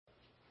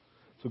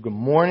So good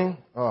morning.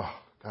 Oh,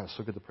 God, it's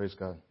so good to praise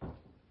God.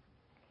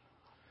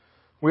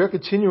 We are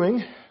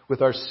continuing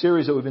with our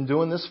series that we've been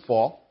doing this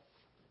fall.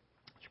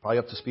 You're probably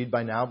up to speed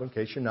by now, but in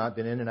case you're not,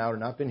 been in and out or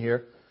not been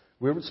here,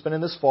 we're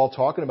spending this fall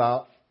talking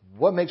about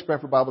what makes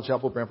Branford Bible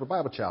Chapel Branford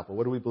Bible Chapel.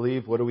 What do we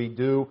believe? What do we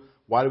do?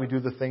 Why do we do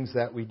the things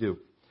that we do?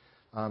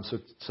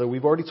 So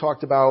we've already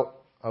talked about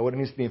what it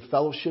means to be in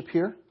fellowship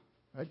here.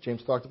 Right?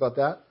 James talked about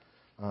that.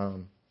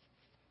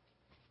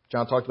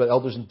 John talked about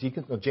elders and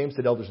deacons. No, James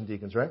did elders and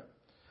deacons, right?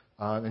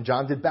 And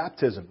John did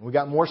baptism. We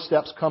got more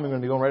steps coming. We're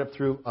going to be going right up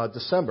through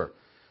December.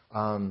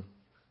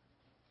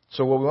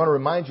 So what we want to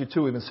remind you,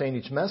 too, we've been saying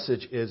each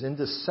message, is in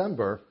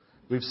December,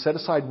 we've set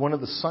aside one of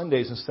the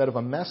Sundays instead of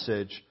a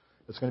message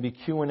that's going to be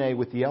Q&A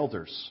with the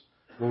elders,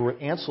 where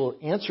we'll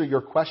answer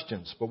your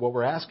questions. But what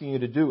we're asking you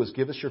to do is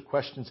give us your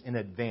questions in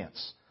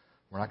advance.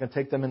 We're not going to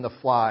take them in the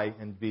fly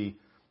and be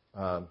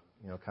kind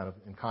of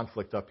in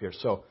conflict up here.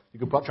 So you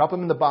can drop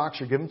them in the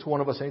box or give them to one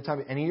of us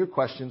anytime. Any of your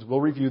questions,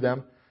 we'll review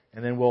them.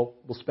 And then we'll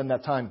spend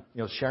that time,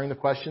 sharing the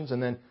questions and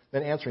then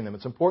answering them.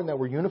 It's important that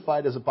we're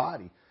unified as a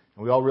body.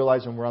 And we all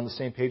realize when we're on the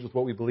same page with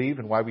what we believe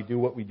and why we do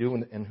what we do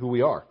and who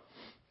we are.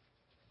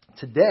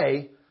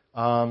 Today,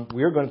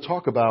 we are going to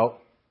talk about,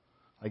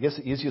 I guess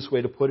the easiest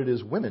way to put it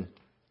is women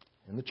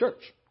in the church.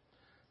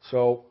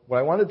 So what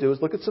I want to do is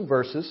look at some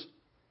verses,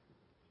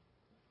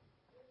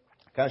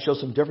 kind of show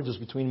some differences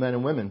between men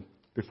and women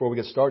before we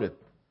get started.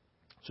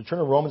 So turn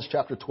to Romans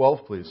chapter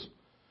 12, please.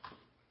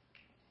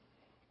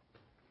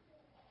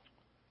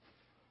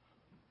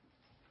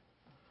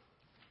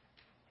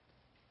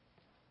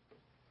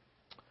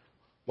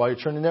 While you're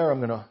turning there, I'm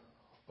going to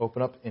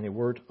open up in a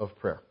word of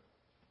prayer.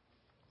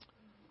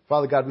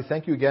 Father God, we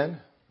thank you again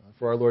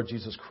for our Lord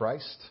Jesus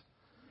Christ,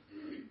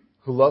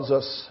 who loves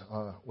us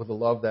with a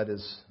love that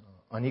is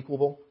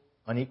unequal,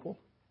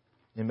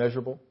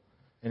 immeasurable,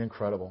 and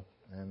incredible.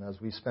 And as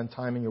we spend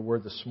time in your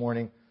word this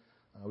morning,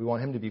 we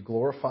want him to be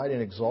glorified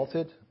and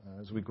exalted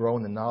as we grow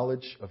in the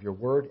knowledge of your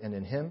word and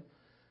in him,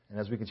 and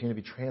as we continue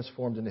to be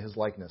transformed into his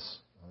likeness.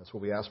 That's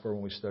what we ask for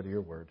when we study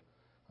your word.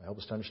 Help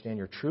us to understand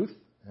your truth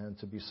and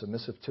to be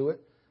submissive to it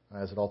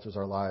as it alters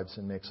our lives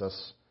and makes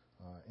us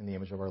in the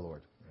image of our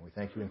Lord. And we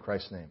thank you in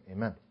Christ's name.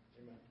 Amen.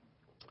 Amen.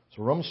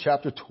 So Romans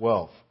chapter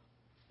 12,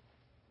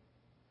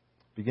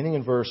 beginning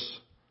in verse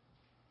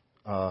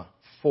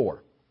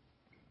 4.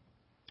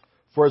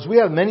 For as we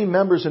have many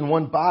members in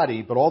one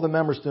body, but all the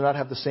members do not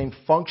have the same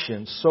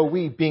function, so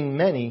we, being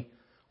many,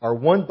 are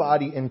one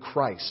body in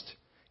Christ,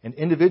 and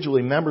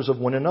individually members of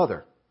one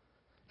another.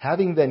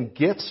 Having then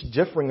gifts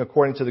differing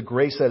according to the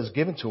grace that is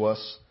given to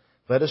us,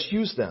 let us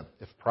use them.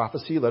 If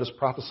prophecy, let us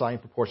prophesy in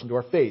proportion to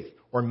our faith.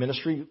 Or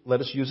ministry, let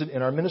us use it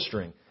in our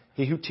ministering.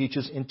 He who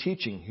teaches in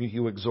teaching. He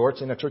who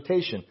exhorts in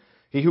exhortation.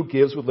 He who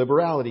gives with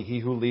liberality. He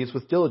who leads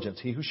with diligence.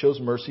 He who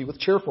shows mercy with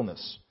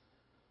cheerfulness.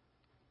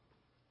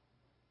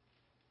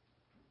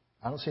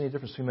 I don't see any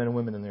difference between men and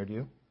women in there, do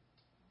you?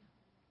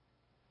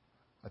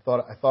 I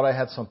thought I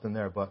had something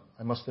there, but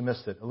I must have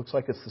missed it. It looks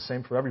like it's the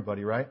same for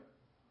everybody, right?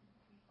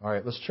 All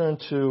right, let's turn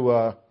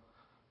to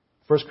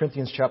 1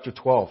 Corinthians chapter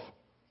 12.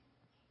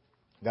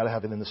 Got to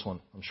have it in this one.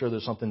 I'm sure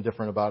there's something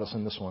different about us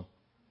in this one.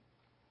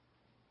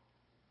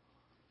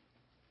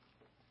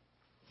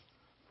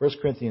 1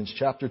 Corinthians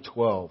chapter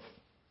 12.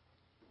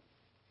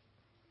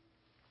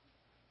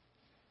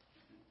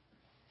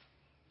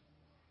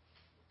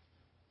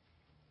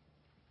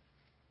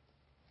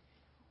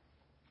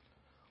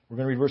 We're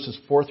going to read verses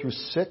 4 through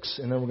 6,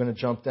 and then we're going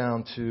to jump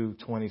down to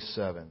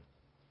 27.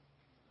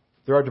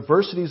 There are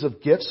diversities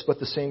of gifts, but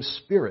the same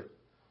Spirit.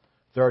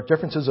 There are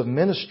differences of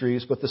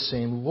ministries, but the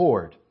same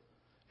Lord.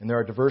 And there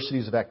are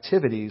diversities of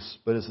activities,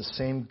 but it is the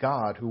same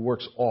God who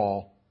works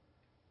all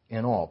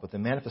in all. But the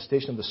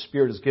manifestation of the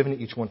Spirit is given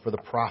to each one for the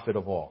profit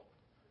of all.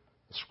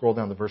 Let's scroll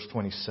down to verse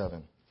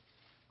 27.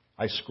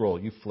 I scroll,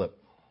 you flip.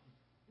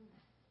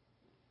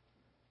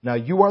 Now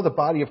you are the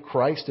body of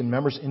Christ and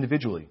members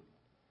individually.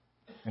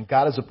 And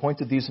God has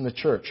appointed these in the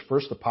church.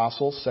 First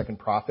apostles, second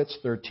prophets,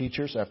 third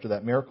teachers, after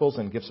that miracles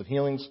and gifts of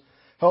healings,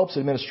 helps,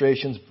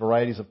 administrations,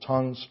 varieties of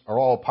tongues. Are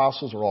all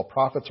apostles, are all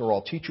prophets, are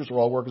all teachers, are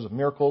all workers of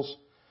miracles?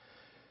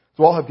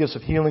 Do all have gifts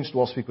of healings? Do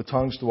all speak with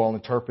tongues? Do all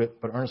interpret?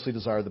 But earnestly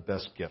desire the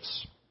best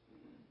gifts.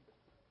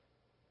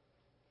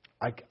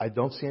 I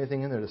don't see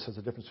anything in there that says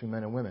the difference between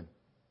men and women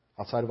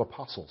outside of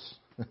apostles.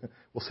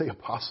 We'll say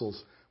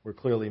apostles were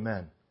clearly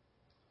men.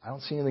 I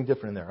don't see anything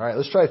different in there. All right,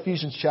 let's try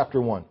Ephesians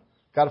chapter 1.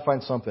 Got to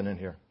find something in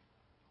here.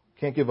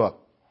 Can't give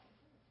up.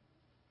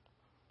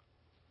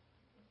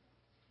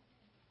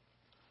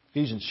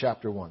 Ephesians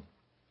chapter 1.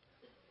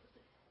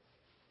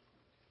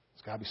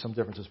 There's got to be some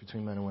differences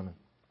between men and women.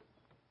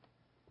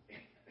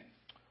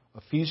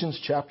 Ephesians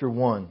chapter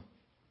 1,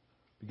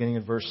 beginning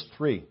in verse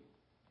 3.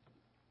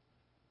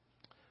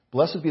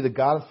 Blessed be the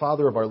God and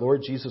Father of our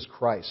Lord Jesus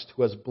Christ,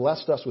 who has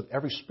blessed us with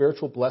every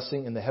spiritual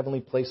blessing in the heavenly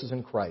places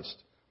in Christ,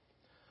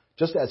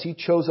 just as he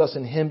chose us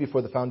in him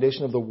before the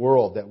foundation of the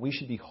world, that we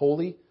should be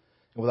holy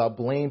and without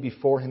blame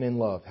before him in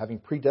love, having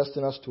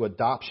predestined us to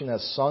adoption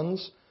as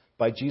sons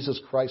by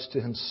Jesus Christ to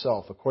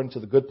himself, according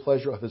to the good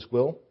pleasure of his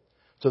will,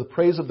 to the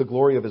praise of the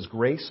glory of His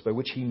grace, by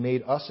which He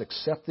made us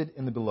accepted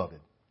in the Beloved.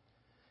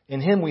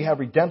 In Him we have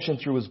redemption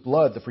through His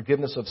blood, the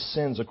forgiveness of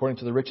sins according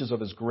to the riches of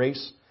His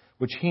grace,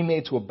 which He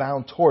made to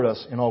abound toward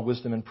us in all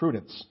wisdom and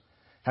prudence,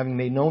 having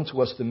made known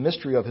to us the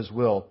mystery of His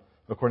will,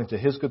 according to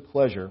His good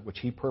pleasure, which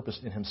He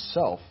purposed in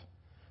Himself,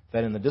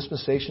 that in the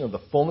dispensation of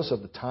the fullness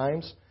of the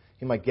times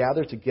He might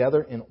gather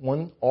together in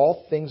one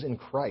all things in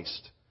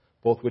Christ,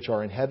 both which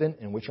are in heaven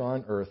and which are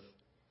on earth,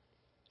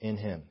 in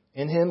Him.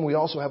 In Him we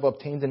also have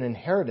obtained an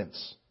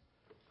inheritance,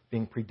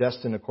 being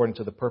predestined according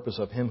to the purpose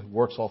of Him who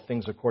works all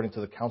things according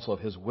to the counsel of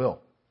His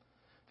will,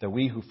 that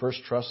we who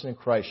first trusted in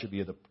Christ should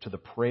be to the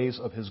praise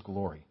of His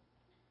glory.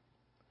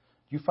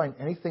 Do you find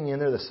anything in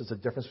there that says a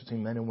difference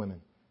between men and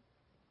women?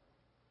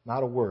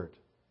 Not a word.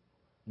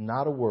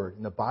 Not a word.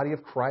 In the body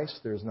of Christ,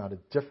 there is not a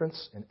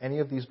difference in any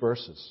of these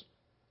verses.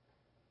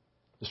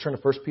 Let's turn to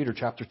 1 Peter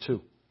chapter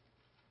 2.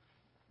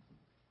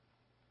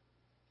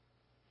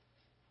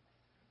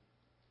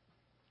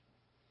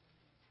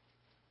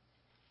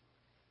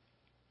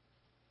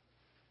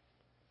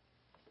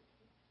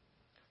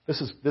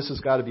 This has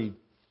got to be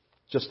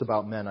just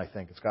about men, I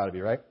think. It's got to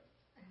be, right?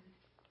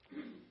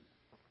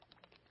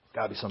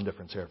 Got to be some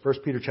difference here. 1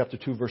 Peter chapter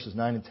 2, verses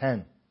 9 and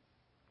 10.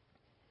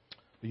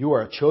 But you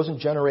are a chosen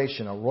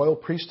generation, a royal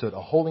priesthood,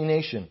 a holy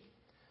nation,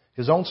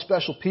 His own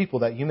special people,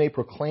 that you may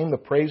proclaim the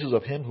praises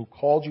of Him who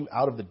called you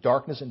out of the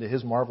darkness into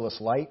His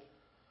marvelous light,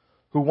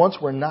 who once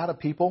were not a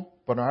people,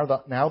 but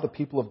are now the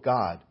people of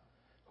God,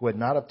 who had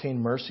not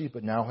obtained mercy,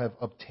 but now have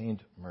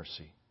obtained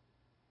mercy.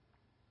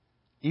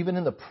 Even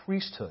in the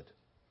priesthood,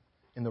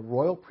 in the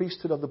royal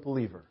priesthood of the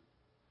believer,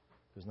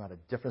 there's not a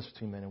difference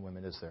between men and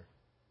women, is there?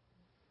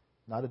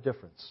 Not a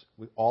difference.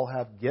 We all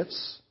have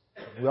gifts.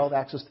 We all have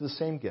access to the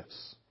same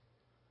gifts.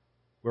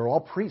 We're all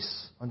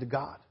priests unto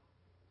God.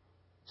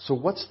 So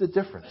what's the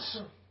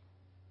difference?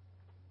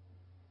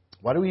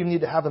 Why do we even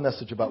need to have a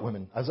message about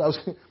women? As I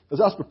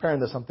was preparing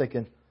this, I'm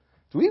thinking,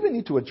 do we even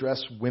need to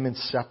address women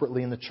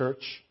separately in the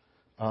church?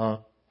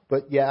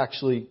 But yeah,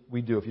 actually,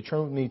 we do. If you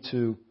turn with me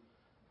to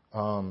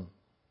 1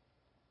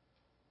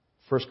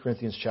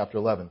 Corinthians chapter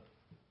 11.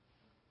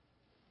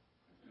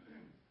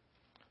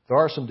 There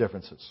are some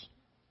differences.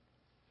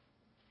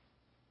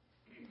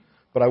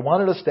 But I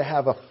wanted us to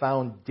have a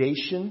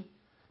foundation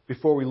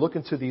before we look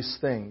into these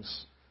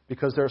things,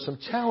 because there are some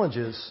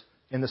challenges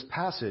in this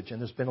passage, and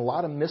there's been a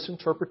lot of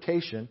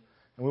misinterpretation,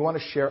 and we want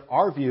to share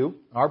our view,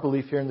 our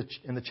belief here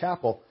in the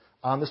chapel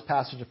on this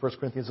passage of 1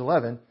 Corinthians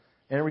 11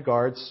 in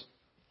regards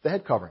the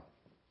head covering.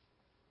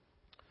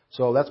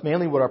 So that's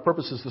mainly what our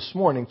purpose is this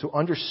morning, to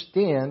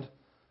understand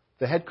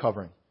the head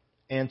covering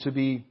and to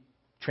be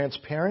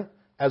transparent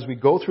as we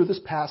go through this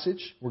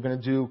passage. We're going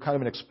to do kind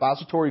of an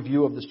expository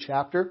view of this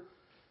chapter.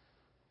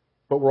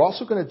 But we're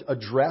also going to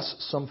address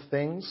some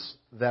things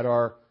that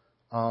are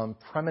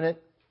prominent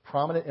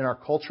in our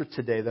culture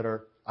today that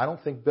are, I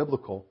don't think,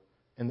 biblical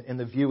in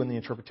the view and the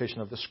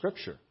interpretation of the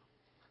Scripture.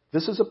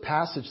 This is a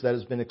passage that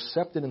has been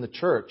accepted in the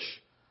church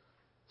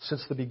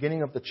since the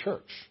beginning of the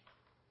church.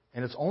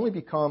 And it's only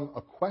become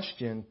a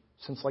question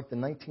since like the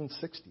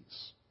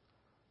 1960s.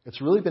 It's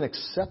really been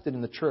accepted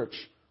in the church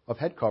of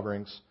head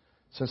coverings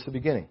since the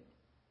beginning.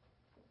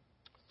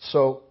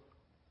 So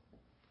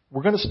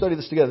we're going to study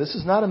this together. This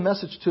is not a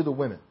message to the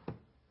women,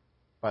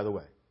 by the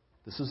way.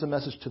 This is a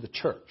message to the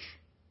church.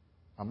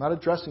 I'm not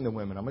addressing the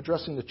women. I'm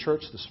addressing the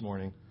church this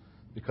morning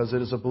because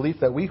it is a belief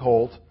that we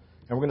hold,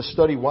 and we're going to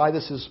study why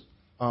this is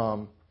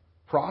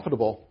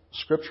profitable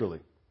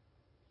scripturally.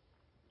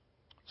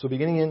 So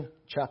beginning in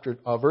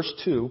verse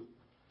 2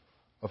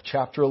 of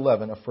chapter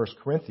 11 of 1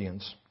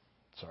 Corinthians.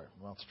 Sorry,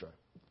 my mouth's dry.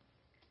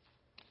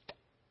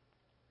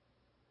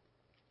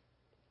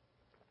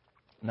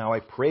 Now I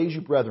praise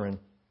you, brethren,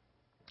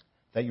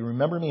 that you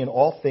remember me in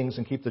all things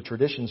and keep the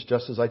traditions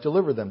just as I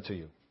delivered them to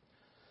you.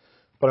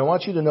 But I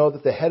want you to know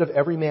that the head of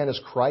every man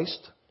is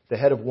Christ, the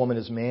head of woman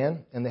is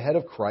man, and the head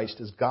of Christ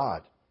is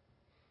God.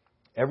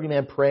 Every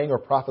man praying or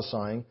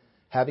prophesying,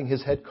 having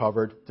his head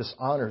covered,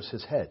 dishonors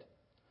his head.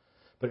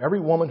 But every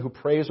woman who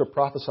prays or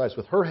prophesies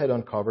with her head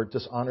uncovered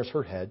dishonors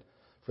her head,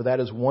 for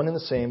that is one and the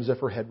same as if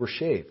her head were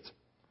shaved.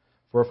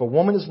 For if a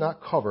woman is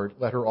not covered,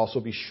 let her also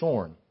be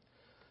shorn.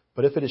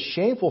 But if it is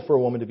shameful for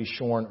a woman to be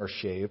shorn or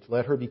shaved,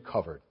 let her be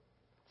covered.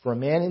 For a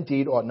man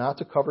indeed ought not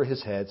to cover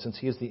his head, since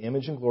he is the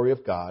image and glory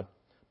of God,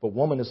 but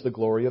woman is the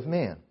glory of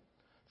man.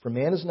 For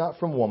man is not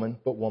from woman,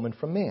 but woman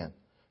from man.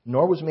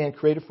 Nor was man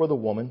created for the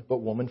woman,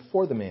 but woman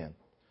for the man.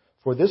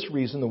 For this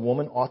reason the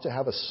woman ought to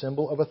have a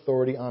symbol of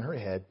authority on her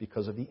head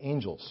because of the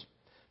angels.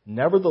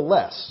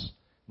 Nevertheless,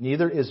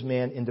 neither is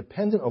man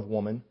independent of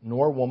woman,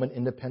 nor woman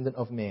independent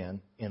of man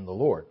in the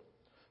Lord.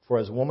 For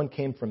as woman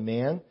came from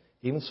man,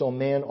 even so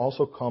man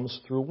also comes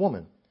through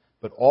woman.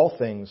 But all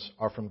things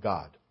are from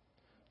God.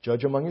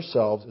 Judge among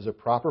yourselves, is it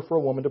proper for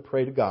a woman to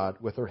pray to God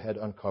with her head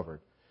uncovered?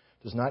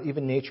 Does not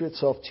even nature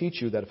itself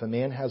teach you that if a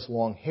man has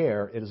long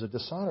hair, it is a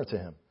dishonor to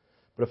him?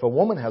 But if a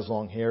woman has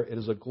long hair, it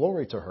is a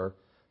glory to her,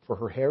 for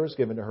her hair is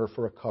given to her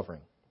for a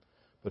covering.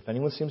 But if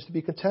anyone seems to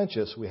be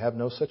contentious, we have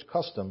no such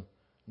custom,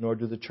 nor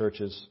do the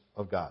churches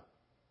of God.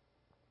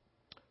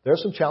 There are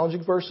some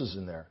challenging verses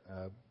in there.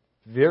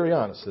 Very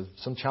honest, there's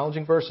some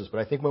challenging verses. But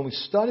I think when we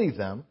study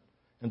them,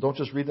 and don't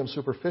just read them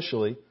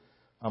superficially,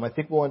 I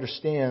think we'll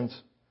understand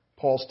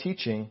Paul's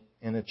teaching,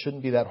 and it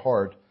shouldn't be that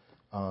hard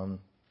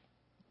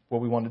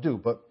what we want to do.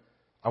 But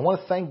I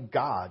want to thank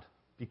God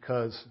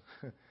because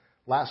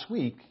last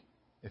week,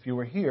 if you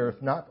were here,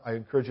 if not, I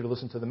encourage you to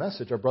listen to the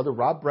message. Our brother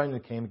Rob Brennan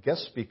came,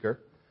 guest speaker.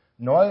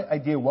 No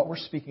idea what we're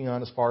speaking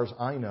on as far as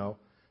I know.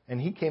 And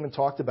he came and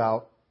talked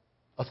about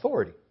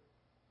authority.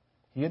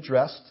 He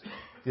addressed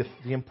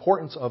the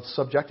importance of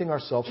subjecting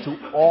ourselves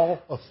to all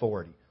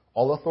authority.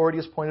 All authority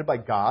is appointed by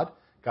God.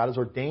 God has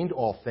ordained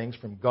all things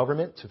from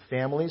government to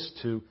families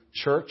to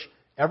church.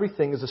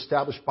 Everything is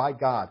established by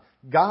God.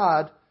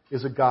 God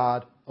is a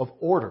God of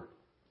order.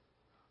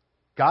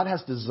 God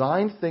has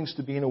designed things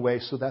to be in a way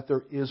so that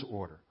there is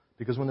order.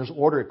 Because when there's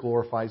order, it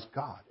glorifies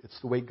God. It's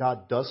the way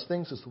God does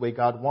things. It's the way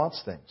God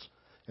wants things.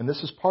 And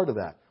this is part of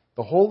that.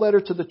 The whole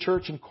letter to the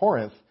church in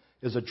Corinth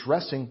is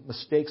addressing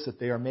mistakes that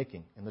they are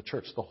making in the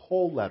church. The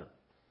whole letter.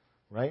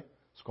 Right?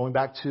 It's going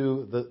back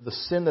to the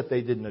sin that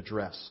they didn't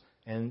address.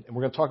 And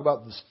we're going to talk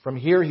about this. From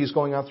here, he's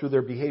going on through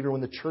their behavior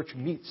when the church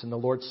meets in the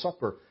Lord's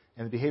Supper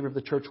and the behavior of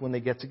the church when they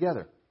get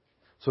together.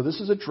 So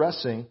this is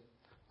addressing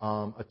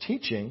a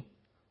teaching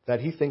that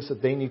he thinks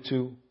that they need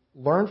to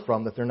learn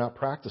from that they're not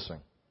practicing.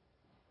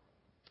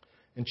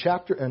 In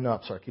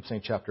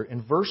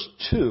verse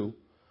 2,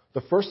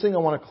 the first thing I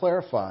want to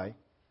clarify,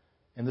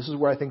 and this is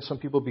where I think some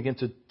people begin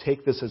to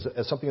take this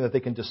as something that they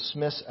can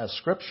dismiss as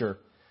Scripture,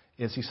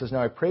 is he says,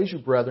 "Now I praise you,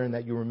 brethren,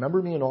 that you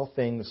remember me in all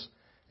things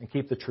and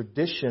keep the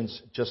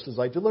traditions just as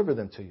I deliver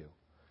them to you."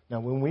 Now,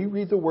 when we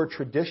read the word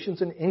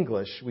traditions in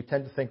English, we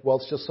tend to think, well,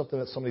 it's just something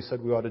that somebody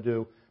said we ought to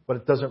do, but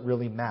it doesn't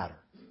really matter.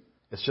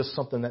 It's just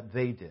something that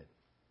they did.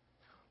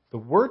 The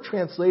word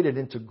translated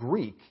into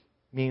Greek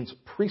means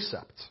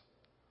precept.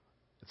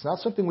 It's not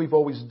something we've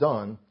always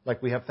done,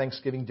 like we have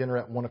Thanksgiving dinner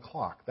at 1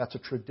 o'clock. That's a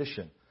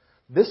tradition.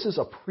 This is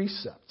a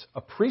precept.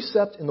 A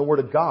precept in the Word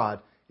of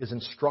God is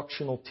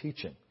instructional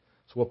teaching.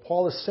 So what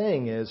Paul is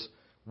saying is,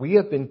 we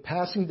have been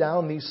passing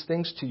down these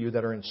things to you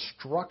that are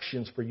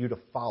instructions for you to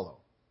follow.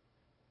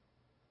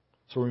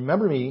 So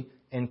remember me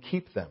and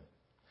keep them.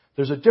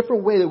 There's a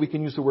different way that we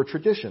can use the word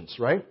traditions,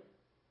 right?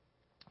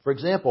 For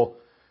example,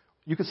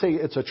 you could say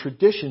it's a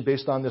tradition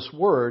based on this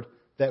word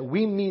that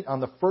we meet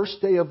on the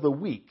first day of the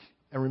week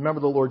and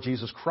remember the Lord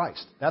Jesus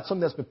Christ. That's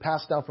something that's been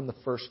passed down from the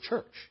first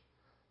church.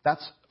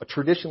 That's a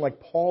tradition like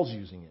Paul's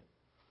using it.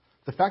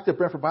 The fact that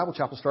Branford Bible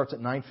Chapel starts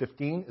at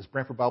 9:15 is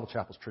Branford Bible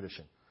Chapel's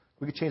tradition.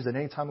 We could change that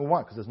any time we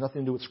want because there's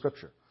nothing to do with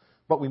Scripture.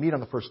 But we meet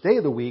on the first day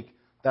of the week,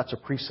 that's a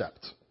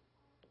precept.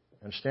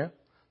 Understand?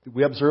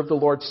 We observe the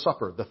Lord's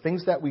Supper. The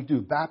things that we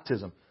do,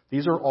 baptism,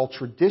 these are all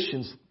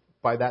traditions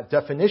by that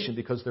definition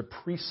because they're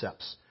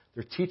precepts.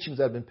 They're teachings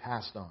that have been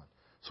passed on.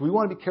 So we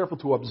want to be careful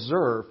to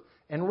observe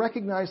and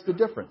recognize the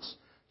difference.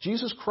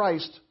 Jesus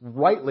Christ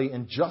rightly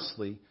and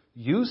justly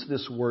used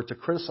this word to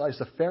criticize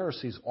the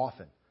Pharisees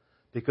often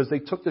because they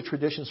took the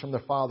traditions from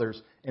their fathers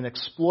and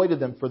exploited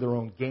them for their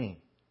own gain.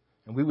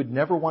 And we would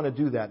never want to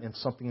do that in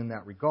something in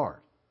that regard.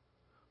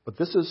 But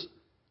this is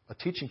a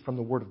teaching from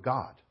the Word of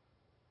God.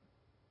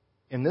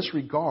 In this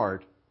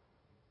regard,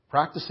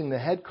 practicing the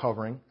head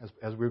covering,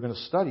 as we're going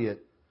to study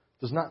it,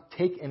 does not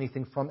take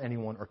anything from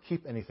anyone or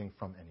keep anything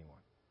from anyone.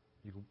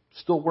 You can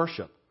still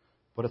worship,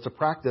 but it's a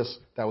practice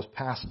that was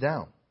passed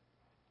down.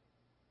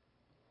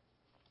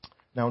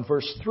 Now in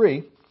verse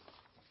 3,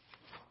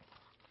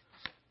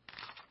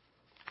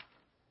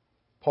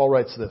 Paul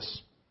writes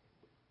this: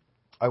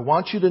 "I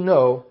want you to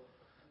know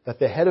that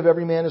the head of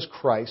every man is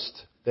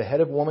Christ, the head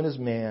of woman is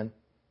man,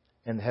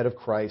 and the head of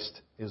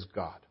Christ is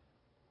God."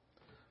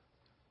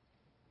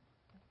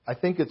 I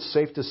think it's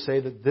safe to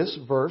say that this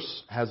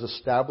verse has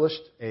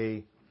established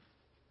a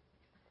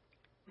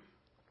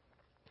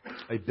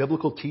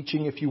biblical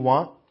teaching, if you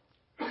want,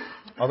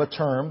 of a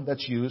term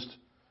that's used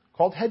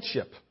called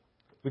headship.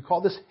 We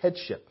call this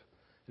headship.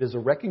 It is a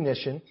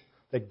recognition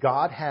that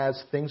God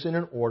has things in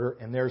an order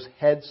and there's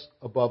heads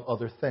above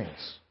other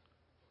things.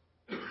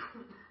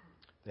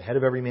 The head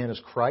of every man is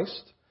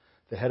Christ,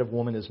 the head of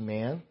woman is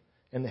man,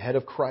 and the head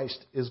of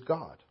Christ is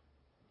God.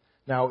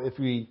 Now,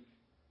 I'm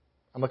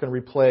not going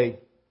to replay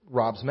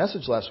Rob's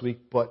message last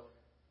week, but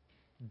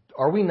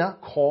are we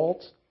not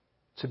called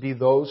to be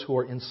those who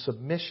are in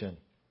submission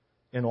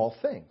in all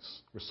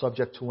things? We're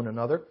subject to one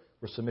another.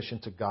 We're submission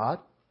to God.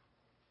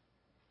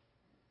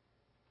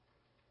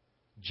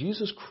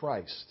 Jesus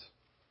Christ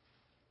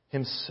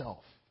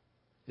himself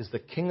is the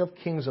King of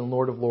kings and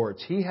Lord of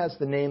lords. He has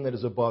the name that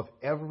is above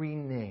every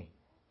name.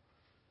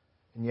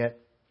 And yet,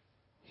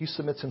 he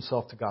submits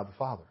himself to God the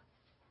Father.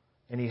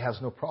 And he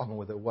has no problem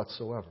with it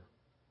whatsoever.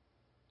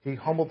 He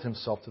humbled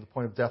himself to the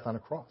point of death on a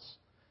cross.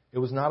 It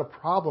was not a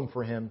problem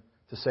for him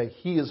to say,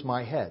 "He is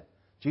my head."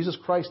 Jesus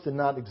Christ did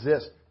not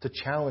exist to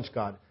challenge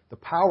God. The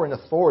power and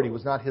authority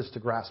was not his to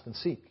grasp and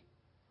seek.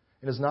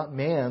 It is not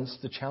man's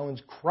to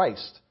challenge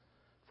Christ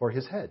for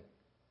his head.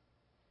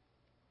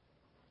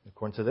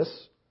 According to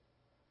this,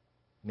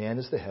 man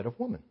is the head of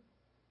woman.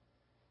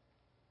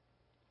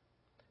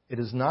 It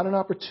is not an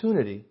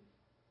opportunity,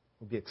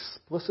 we'll be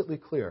explicitly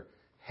clear.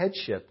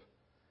 Headship,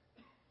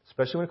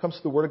 especially when it comes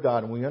to the Word of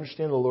God and we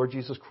understand the Lord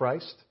Jesus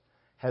Christ,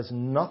 has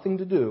nothing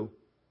to do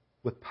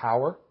with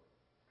power,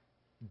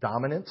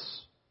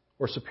 dominance,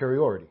 or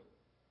superiority.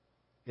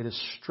 It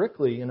is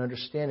strictly an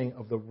understanding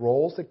of the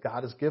roles that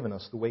God has given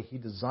us, the way He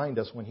designed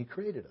us when He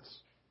created us.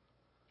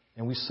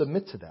 And we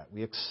submit to that.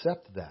 We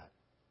accept that.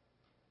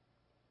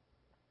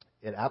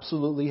 It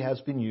absolutely has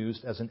been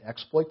used as an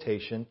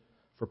exploitation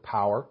for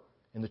power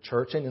in the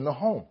church and in the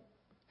home.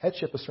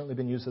 Headship has certainly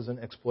been used as an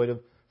exploitive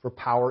for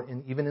power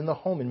even in the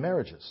home in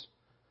marriages.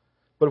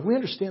 But if we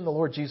understand the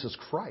Lord Jesus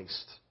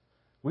Christ,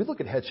 we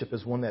look at headship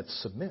as one that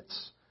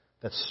submits,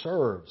 that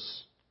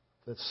serves,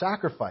 that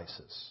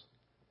sacrifices.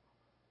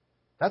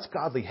 That's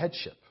godly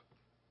headship.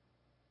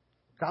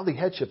 Godly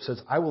headship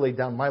says, I will lay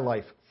down my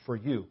life for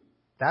you.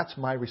 That's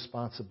my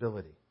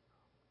responsibility.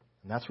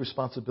 And that's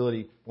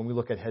responsibility when we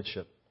look at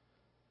headship.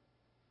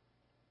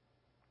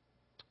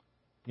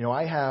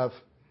 I have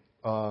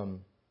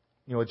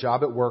a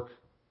job at work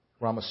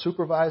where I'm a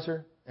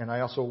supervisor, and I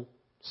also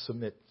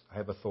submit. I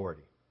have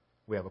authority.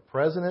 We have a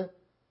president.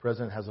 The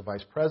president has a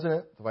vice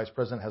president. The vice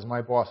president has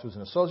my boss, who's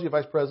an associate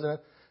vice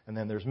president. And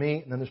then there's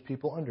me, and then there's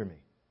people under me.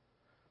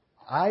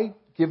 I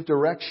give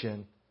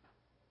direction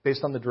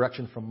based on the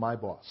direction from my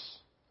boss.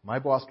 My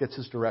boss gets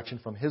his direction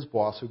from his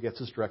boss, who gets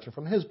his direction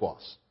from his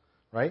boss.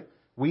 Right?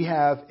 We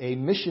have a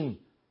mission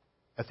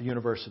at the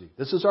university.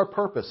 This is our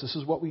purpose. This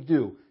is what we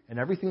do. And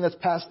everything that's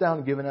passed down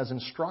and given as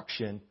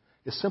instruction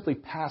is simply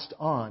passed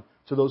on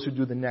to those who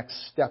do the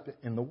next step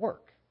in the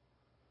work.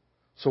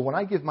 So when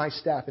I give my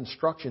staff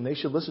instruction, they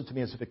should listen to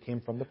me as if it came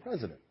from the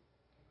president.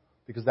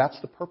 Because that's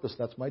the purpose.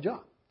 That's my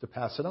job, to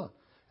pass it on.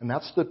 And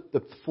that's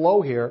the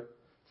flow here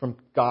from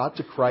God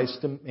to Christ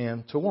to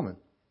man to woman.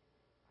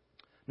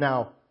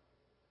 Now,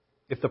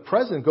 if the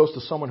president goes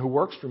to someone who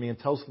works for me and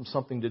tells them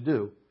something to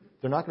do,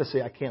 they're not going to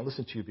say, I can't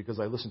listen to you because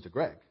I listened to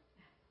Greg.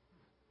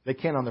 They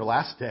can on their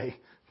last day,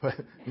 but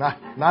not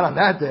on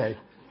that day,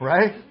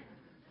 right?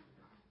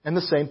 And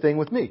the same thing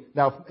with me.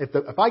 Now,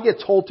 if I get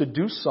told to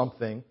do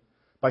something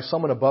by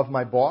someone above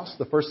my boss,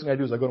 the first thing I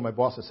do is I go to my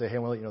boss and say, hey, I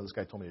want to let you know this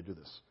guy told me to do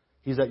this.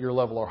 He's at your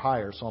level or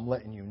higher, so I'm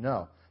letting you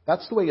know.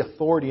 That's the way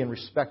authority and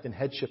respect and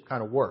headship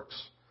kind of works.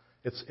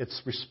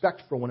 It's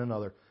respect for one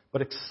another,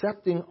 but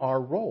accepting our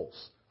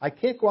roles. I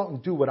can't go out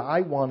and do what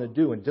I want to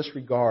do and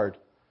disregard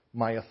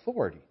my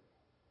authority.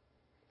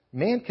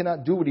 Man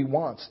cannot do what he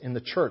wants in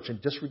the church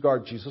and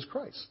disregard Jesus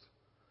Christ.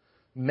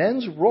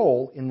 Men's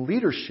role in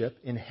leadership,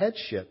 in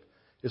headship,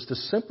 is to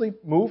simply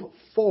move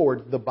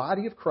forward the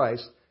body of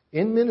Christ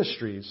in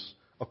ministries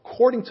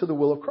according to the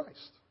will of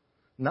Christ,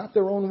 not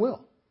their own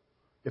will.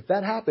 If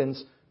that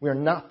happens, we are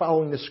not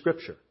following the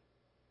Scripture.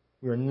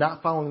 We are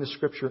not following the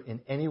Scripture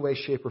in any way,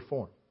 shape, or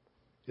form.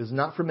 It is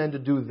not for men to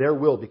do their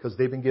will because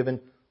they've been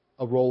given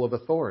a role of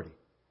authority.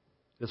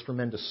 It is for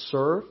men to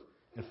serve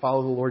and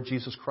follow the Lord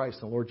Jesus Christ,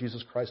 and the Lord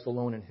Jesus Christ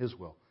alone in His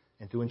will.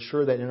 And to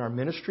ensure that in our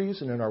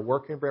ministries and in our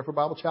work in Branford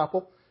Bible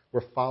Chapel,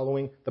 we're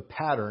following the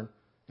pattern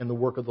and the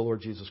work of the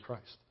Lord Jesus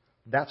Christ.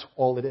 That's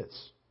all it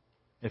is.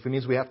 If it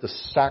means we have to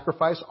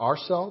sacrifice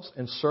ourselves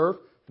and serve,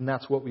 then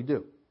that's what we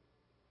do.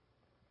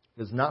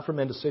 It is not for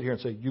men to sit here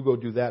and say, you go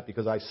do that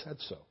because I said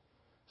so.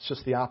 It's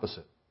just the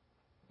opposite.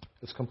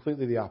 It's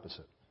completely the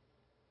opposite.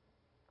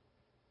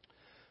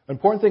 An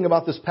important thing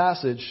about this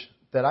passage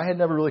that I had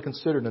never really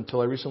considered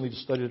until I recently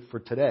just studied it for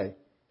today.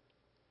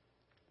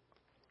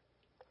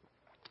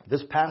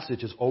 This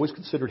passage is always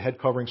considered head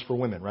coverings for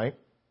women, right?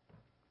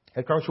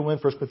 Head coverings for women,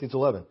 1 Corinthians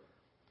 11.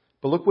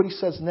 But look what he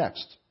says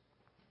next.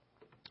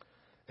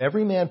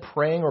 Every man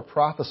praying or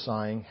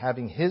prophesying,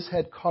 having his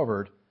head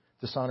covered,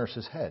 dishonors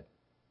his head.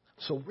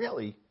 So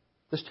really,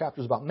 this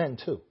chapter is about men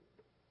too.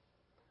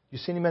 You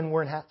see any men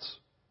wearing hats?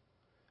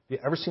 Have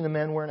you ever seen a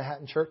man wearing a hat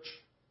in church?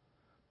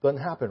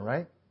 Doesn't happen,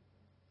 right?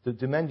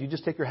 Do men, you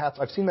just take your hats?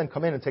 I've seen men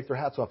come in and take their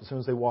hats off as soon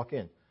as they walk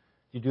in.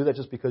 You do that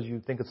just because you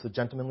think it's the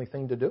gentlemanly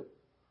thing to do?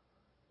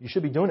 You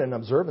should be doing it in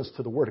observance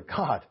to the Word of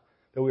God,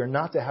 that we are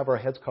not to have our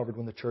heads covered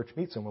when the church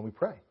meets and when we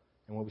pray,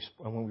 and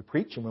when we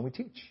preach and when we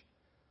teach.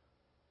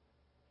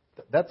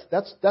 That's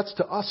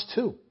to us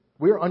too.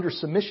 We are under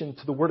submission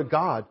to the Word of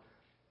God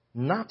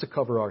not to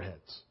cover our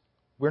heads.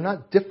 We're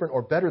not different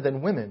or better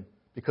than women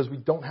because we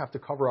don't have to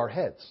cover our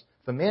heads.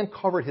 If a man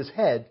covered his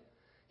head,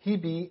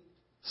 he'd be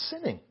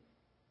sinning.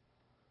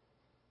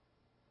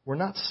 We're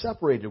not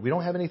separated. We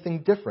don't have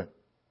anything different.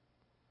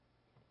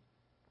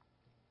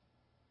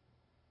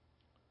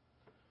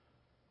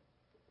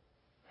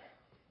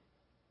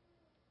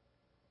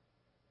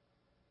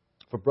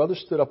 If a brother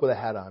stood up with a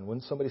hat on,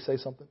 wouldn't somebody say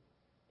something?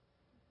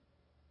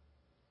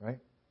 Right?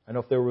 I know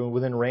if they were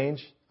within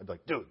range, I'd be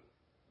like, dude,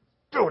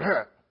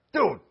 hat,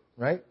 dude,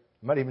 right?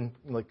 I might even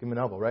give him an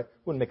elbow, right?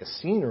 Wouldn't make a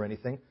scene or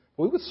anything,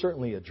 but we would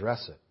certainly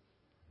address it.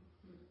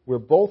 We're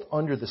both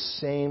under the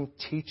same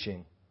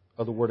teaching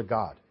of the Word of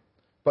God.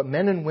 But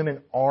men and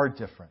women are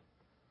different.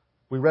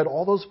 We read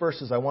all those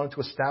verses. I wanted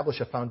to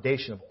establish a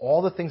foundation of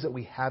all the things that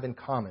we have in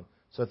common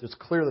so that it's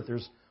clear that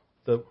there's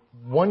the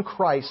one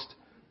Christ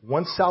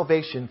one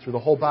salvation through the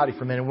whole body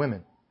for men and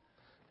women.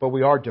 But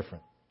we are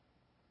different.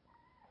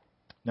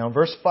 Now in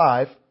verse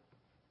 5,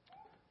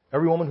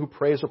 every woman who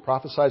prays or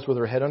prophesies with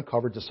her head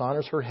uncovered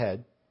dishonors her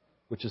head,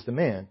 which is the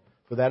man,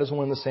 for that is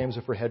one and the same as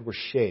if her head were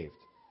shaved.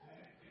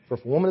 For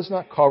if a woman is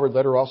not covered,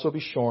 let her also be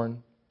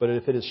shorn. But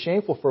if it is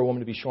shameful for a woman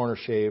to be shorn or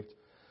shaved,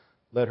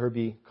 let her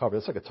be covered.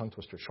 That's like a tongue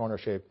twister, shorn or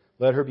shaved.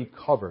 Let her be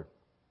covered.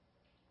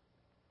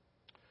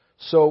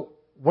 So,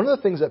 one of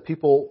the things that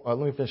people, let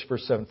me finish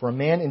verse 7. For a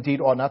man indeed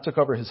ought not to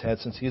cover his head,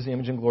 since he is the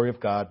image and glory of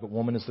God, but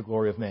woman is the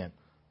glory of man.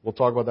 We'll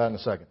talk about that in a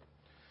second.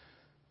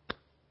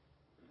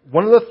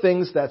 One of the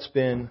things that's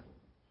been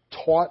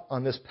taught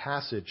on this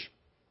passage,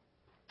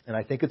 and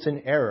I think it's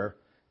an error,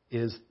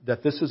 is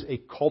that this is a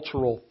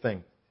cultural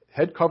thing.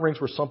 Head coverings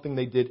were something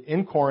they did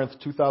in Corinth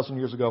 2,000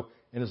 years ago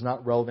and is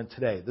not relevant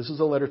today. This is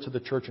a letter to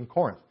the church in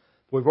Corinth.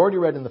 We've already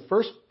read in the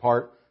first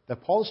part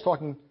that Paul is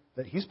talking,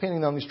 that he's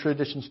painting down these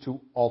traditions to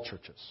all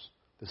churches.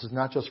 This is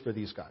not just for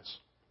these guys.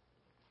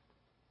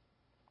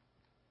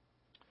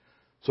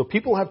 So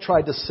people have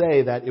tried to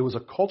say that it was a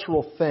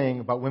cultural thing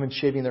about women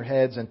shaving their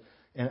heads, and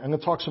I'm going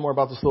to talk some more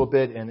about this a little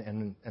bit,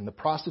 and the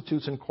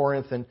prostitutes in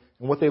Corinth and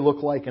what they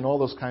look like and all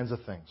those kinds of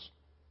things.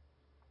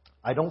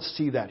 I don't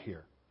see that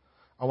here.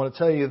 I want to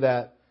tell you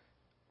that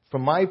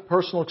from my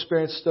personal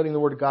experience studying the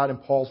Word of God in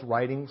Paul's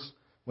writings,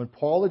 when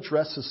Paul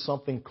addresses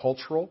something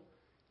cultural,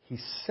 he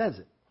says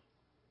it.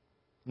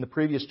 In the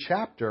previous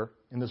chapter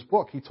in this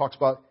book, he talks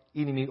about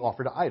eating meat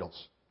offered to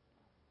idols.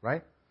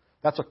 Right?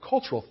 That's a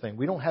cultural thing.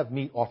 We don't have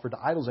meat offered to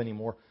idols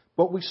anymore,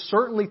 but we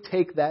certainly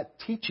take that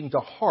teaching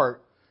to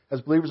heart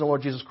as believers in the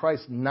Lord Jesus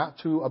Christ, not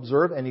to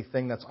observe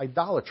anything that's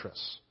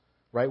idolatrous.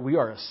 Right? We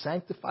are a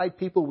sanctified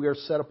people. We are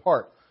set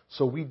apart.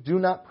 So we do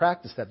not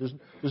practice that.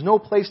 There's no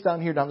place down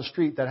here, down the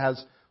street, that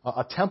has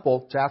a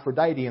temple to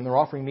Aphrodite and they're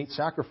offering meat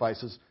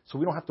sacrifices, so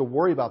we don't have to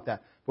worry about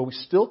that. But we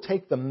still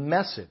take the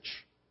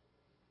message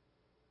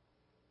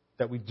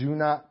that we do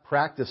not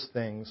practice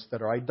things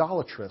that are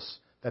idolatrous,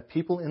 that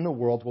people in the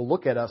world will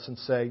look at us and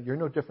say, you're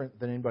no different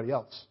than anybody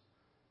else.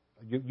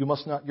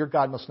 Your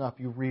God must not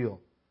be real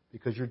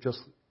because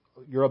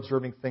you're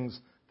observing things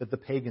that the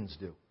pagans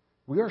do.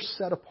 We are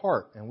set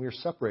apart and we are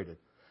separated.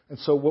 And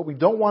so what we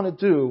don't want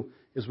to do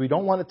is we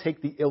don't want to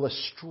take the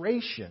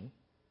illustration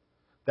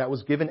that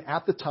was given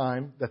at the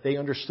time that they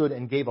understood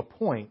and gave a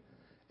point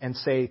and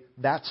say,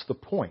 that's the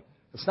point.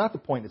 It's not the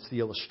point, it's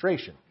the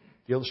illustration.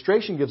 The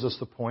illustration gives us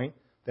the point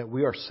that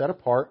we are set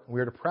apart and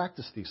we are to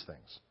practice these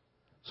things.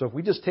 So if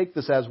we just take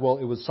this as, well,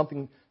 it was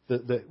something,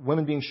 the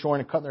women being shorn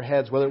and cutting their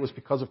heads, whether it was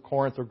because of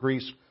Corinth or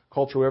Greece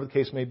culture, whatever the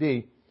case may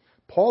be,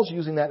 Paul's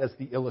using that as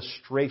the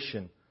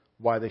illustration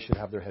why they should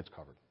have their heads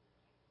covered.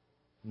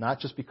 Not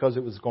just because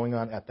it was going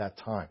on at that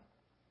time.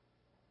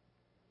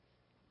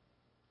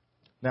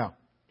 Now,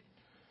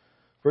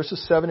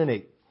 verses 7 and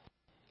 8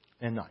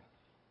 and 9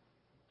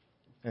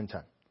 and 10.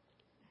 It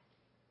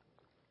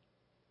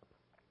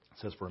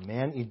says, for a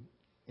man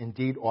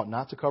indeed ought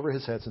not to cover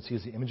his head, since he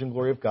is the image and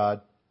glory of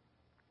God,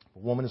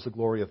 but woman is the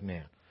glory of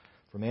man.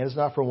 For man is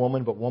not from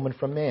woman, but woman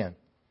from man.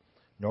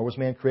 Nor was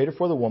man created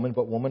for the woman,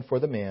 but woman for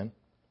the man.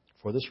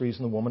 For this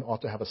reason, the woman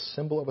ought to have a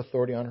symbol of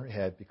authority on her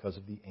head because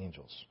of the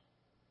angels.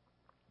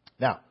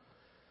 Now,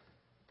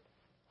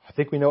 I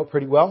think we know it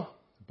pretty well,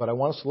 but I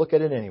want us to look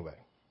at it anyway,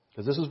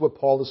 because this is what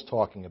Paul is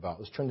talking about.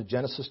 Let's turn to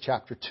Genesis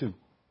chapter 2.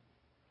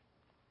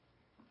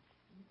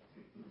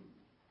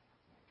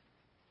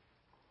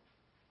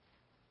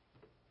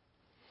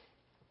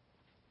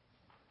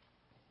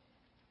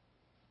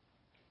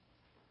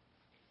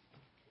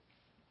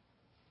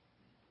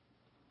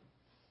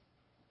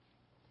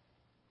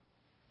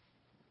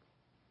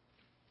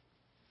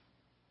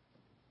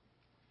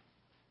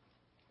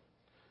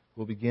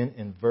 We'll begin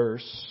in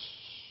verse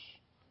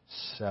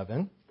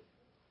 7.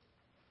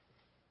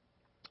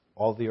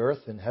 All the earth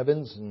and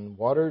heavens and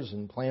waters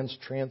and lands,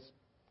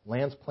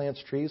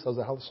 plants, trees. How's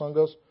that how the song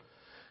goes?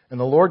 And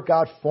the Lord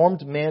God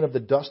formed man of the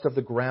dust of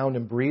the ground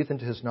and breathed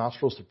into his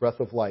nostrils the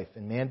breath of life,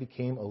 and man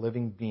became a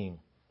living being.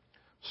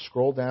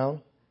 Scroll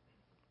down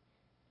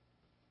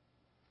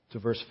to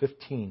verse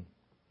 15.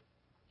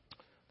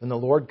 Then the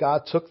Lord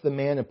God took the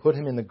man and put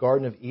him in the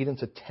Garden of Eden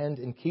to tend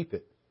and keep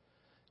it.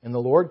 And the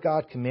Lord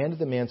God commanded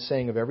the man,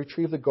 saying, of every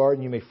tree of the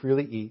garden you may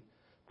freely eat,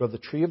 but of the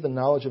tree of the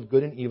knowledge of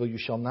good and evil you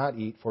shall not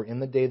eat, for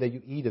in the day that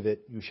you eat of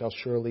it you shall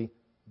surely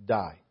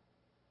die.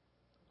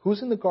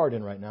 Who's in the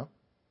garden right now?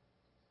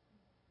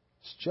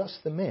 It's just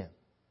the man.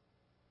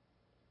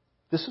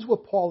 This is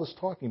what Paul is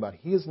talking about.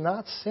 He is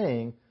not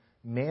saying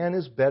man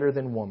is better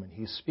than woman.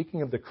 He's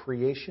speaking of the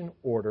creation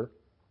order,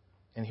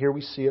 and here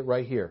we see it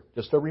right here.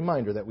 Just a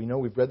reminder that we know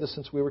we've read this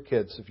since we were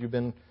kids, if you've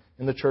been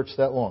in the church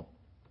that long.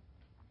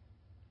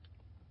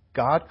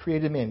 God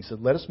created man. He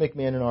said, let us make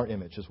man in our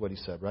image, is what he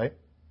said, right?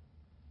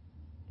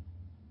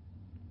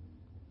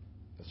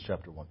 That's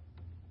chapter 1.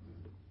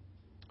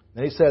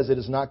 Then he says, it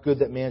is not good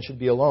that man should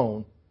be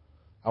alone.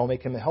 I will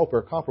make him a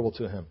helper comparable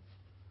to him.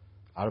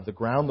 Out of the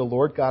ground the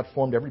Lord God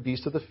formed every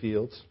beast of the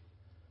fields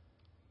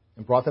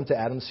and brought them to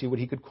Adam to see what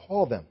he could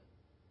call them.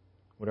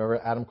 Whatever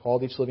Adam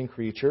called each living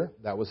creature,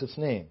 that was its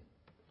name.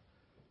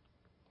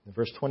 In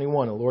verse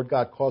 21, the Lord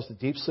God caused a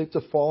deep sleep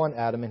to fall on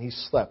Adam, and he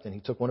slept. And he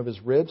took one of his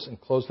ribs and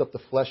closed up the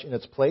flesh in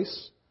its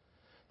place.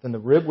 Then the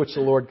rib which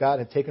the Lord God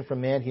had taken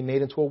from man, he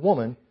made into a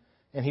woman,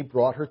 and he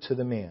brought her to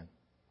the man.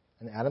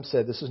 And Adam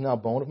said, this is now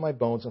bone of my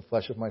bones and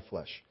flesh of my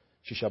flesh.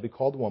 She shall be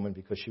called woman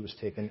because she was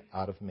taken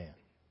out of man.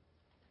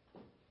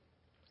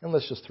 And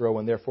let's just throw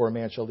in, therefore a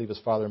man shall leave his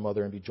father and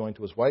mother and be joined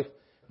to his wife,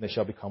 and they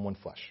shall become one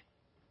flesh.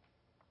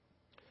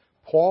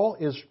 Paul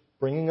is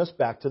bringing us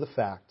back to the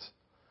fact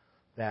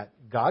that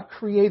God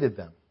created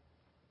them,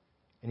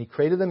 and he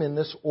created them in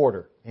this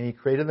order, and he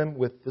created them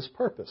with this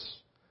purpose.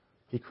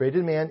 He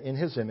created man in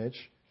his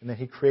image, and then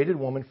he created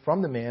woman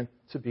from the man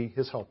to be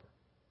his helper.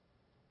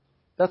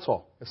 That's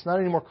all. It's not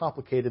any more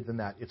complicated than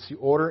that. It's the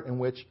order in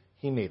which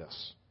he made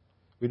us.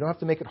 We don't have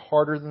to make it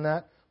harder than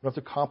that. We don't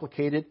have to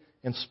complicate it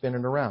and spin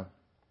it around.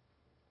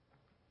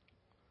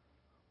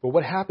 But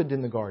what happened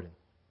in the garden?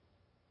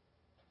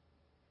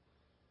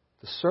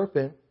 The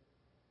serpent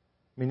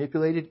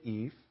manipulated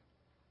Eve,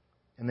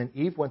 and then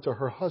Eve went to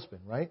her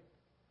husband, right?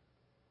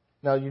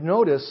 Now you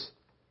notice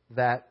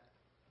that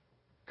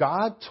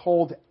God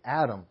told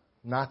Adam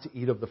not to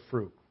eat of the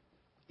fruit.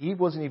 Eve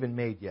wasn't even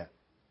made yet.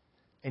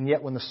 And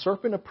yet when the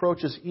serpent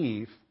approaches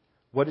Eve,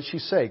 what did she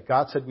say?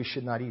 God said we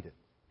should not eat it.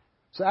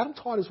 So Adam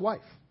taught his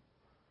wife.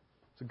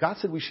 So God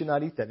said we should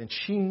not eat that, and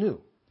she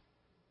knew.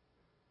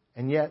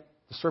 And yet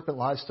the serpent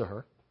lies to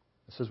her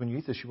and says, when you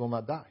eat this, you will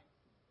not die.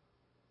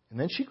 And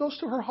then she goes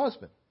to her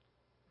husband.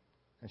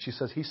 And she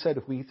says, he said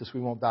if we eat this, we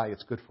won't die.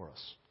 It's good for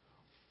us.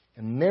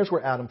 And there's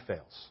where Adam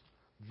fails.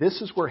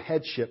 This is where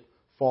headship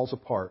falls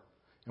apart.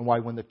 And why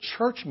when the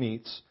church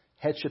meets,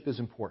 headship is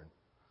important.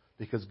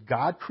 Because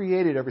God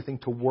created everything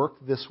to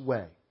work this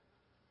way.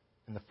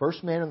 And the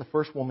first man and the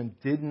first woman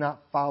did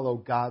not follow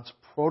God's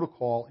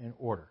protocol and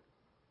order.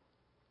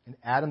 And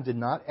Adam did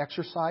not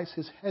exercise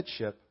his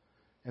headship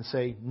and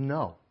say,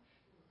 no.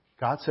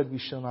 God said we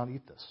shall not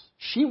eat this.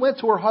 She went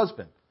to her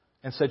husband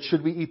and said,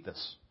 should we eat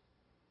this?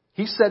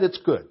 He said it's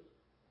good.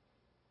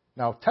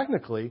 Now,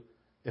 technically,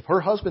 if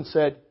her husband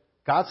said,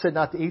 God said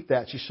not to eat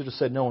that, she should have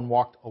said no and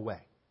walked away.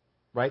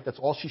 Right? That's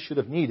all she should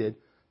have needed.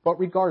 But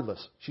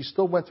regardless, she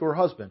still went to her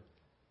husband.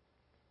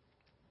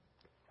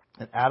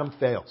 And Adam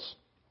fails.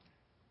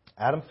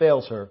 Adam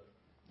fails her,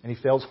 and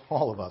he fails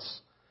all of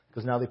us,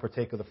 because now they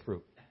partake of the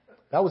fruit.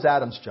 That was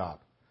Adam's job.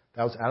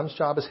 That was Adam's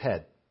job as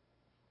head.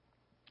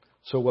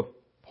 So what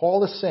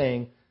Paul is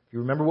saying, if you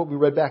remember what we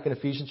read back in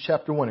Ephesians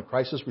chapter 1, and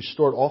Christ has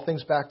restored all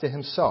things back to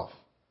himself.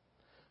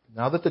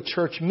 Now that the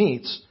church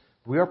meets,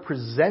 we are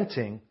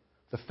presenting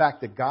the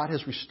fact that God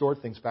has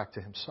restored things back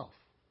to himself.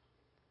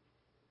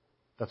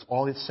 That's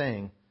all it's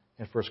saying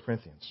in 1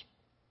 Corinthians.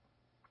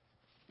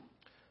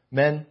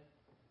 Men,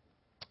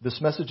 this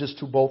message is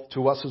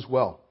to us as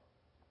well.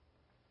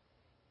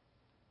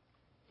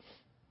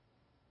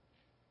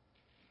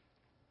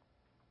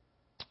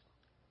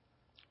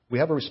 We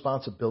have a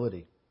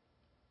responsibility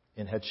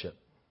in headship.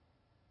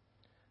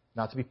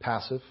 Not to be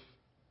passive,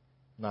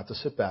 not to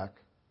sit back.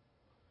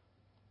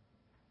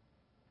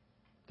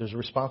 There's a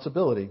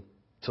responsibility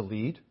to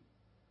lead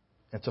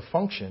and to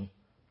function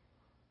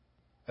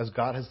as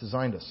God has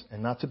designed us,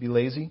 and not to be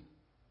lazy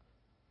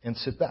and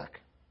sit back.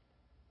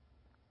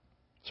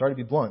 Sorry to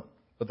be blunt,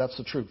 but that's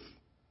the truth.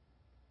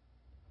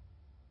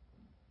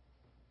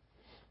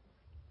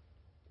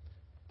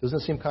 Doesn't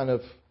it seem kind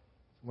of,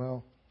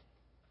 well,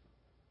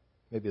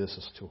 maybe this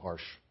is too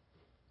harsh.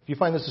 If you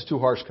find this is too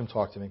harsh, come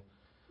talk to me.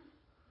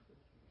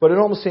 But it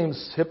almost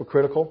seems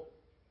hypocritical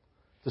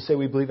to say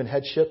we believe in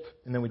headship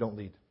and then we don't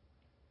lead.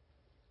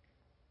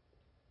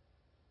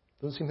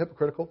 Doesn't it seem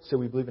hypocritical to say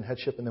we believe in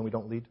headship and then we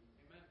don't lead?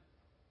 Amen.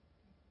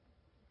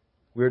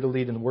 We are to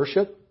lead in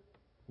worship.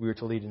 We are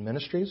to lead in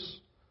ministries.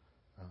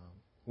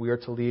 We are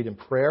to lead in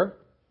prayer.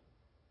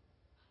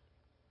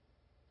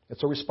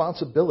 It's a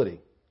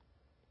responsibility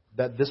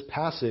that this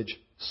passage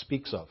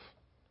speaks of.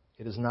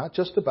 It is not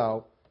just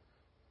about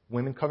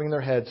women covering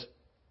their heads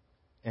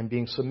and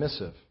being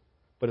submissive,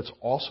 but it's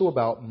also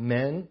about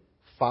men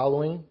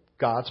following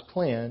God's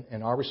plan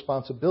and our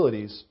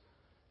responsibilities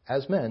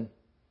as men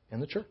in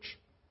the church.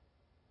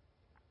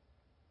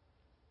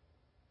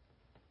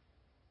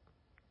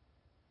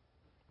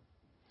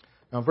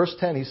 Now, in verse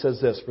 10, he says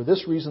this, for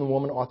this reason the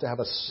woman ought to have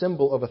a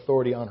symbol of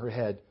authority on her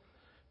head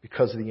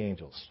because of the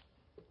angels.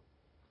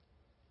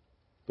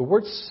 The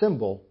word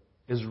symbol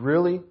is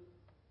really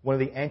one of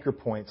the anchor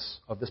points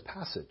of this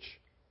passage.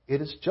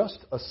 It is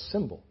just a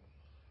symbol.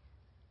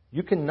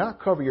 You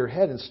cannot cover your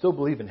head and still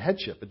believe in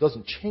headship. It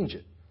doesn't change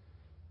it.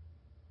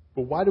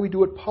 But why do we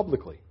do it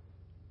publicly?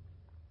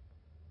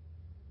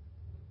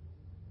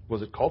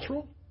 Was it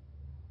cultural?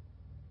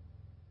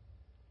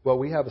 Well,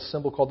 we have a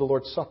symbol called the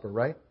Lord's Supper,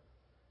 right?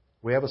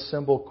 We have a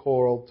symbol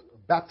called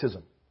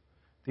baptism.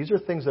 These are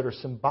things that are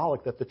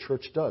symbolic that the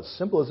church does.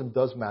 Symbolism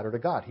does matter to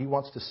God. He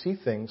wants to see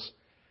things.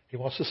 He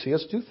wants to see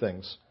us do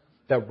things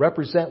that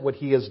represent what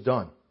He has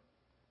done.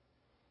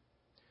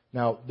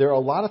 Now, there are a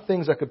lot of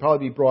things that could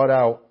probably be brought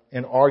out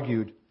and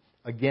argued,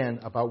 again,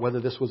 about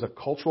whether this was a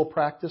cultural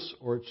practice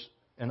or it's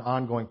an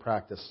ongoing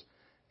practice.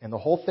 And the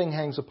whole thing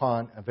hangs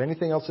upon, of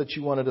anything else that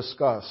you want to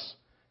discuss,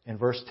 in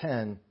verse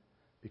 10,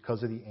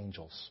 because of the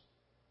angels.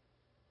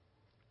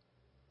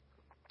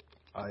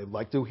 I'd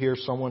like to hear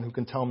someone who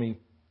can tell me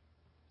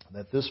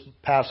that this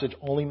passage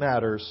only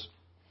matters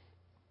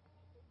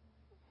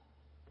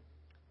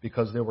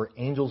because there were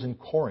angels in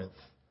Corinth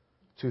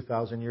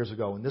 2,000 years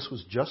ago, and this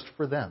was just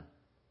for them.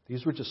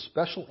 These were just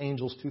special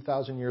angels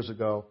 2,000 years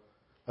ago.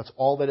 That's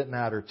all that it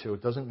mattered to.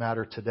 It doesn't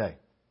matter today.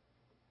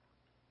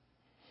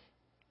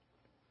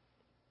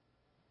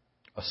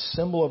 A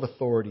symbol of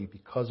authority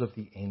because of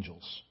the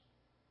angels.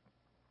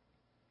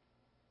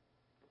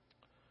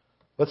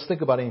 Let's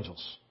think about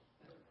angels.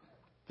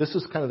 This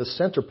is kind of the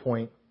center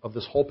point of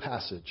this whole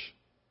passage.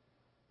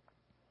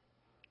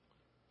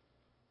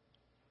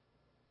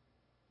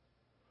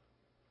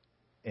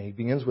 And he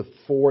begins with,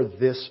 for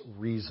this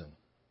reason.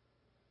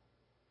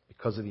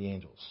 Because of the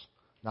angels.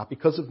 Not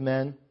because of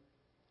men,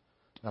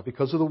 not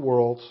because of the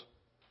world,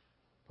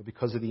 but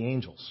because of the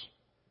angels.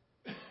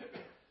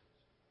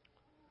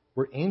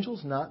 Were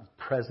angels not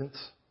present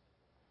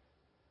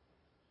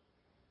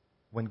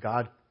when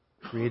God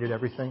created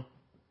everything?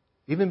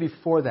 Even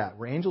before that,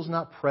 were angels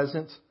not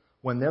present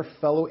when their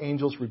fellow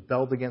angels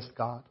rebelled against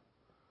God?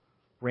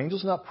 Were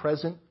angels not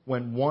present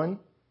when one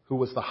who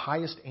was the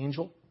highest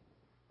angel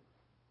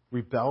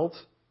rebelled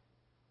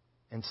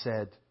and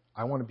said,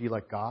 I want to be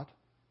like God?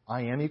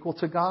 I am equal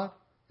to God,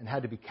 and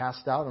had to be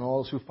cast out, and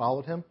all those who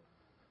followed him?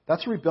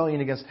 That's a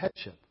rebellion against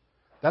headship.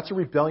 That's a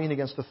rebellion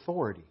against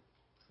authority.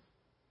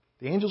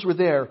 The angels were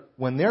there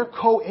when their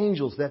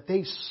co-angels that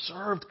they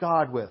served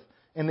God with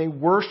and they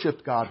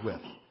worshipped God with.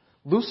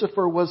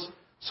 Lucifer was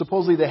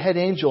supposedly the head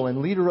angel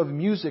and leader of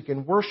music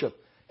and worship.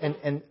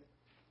 And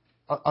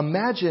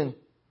imagine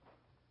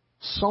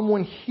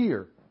someone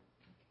here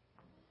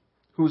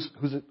who's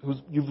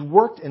you've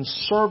worked and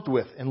served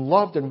with and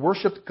loved and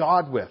worshipped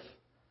God with,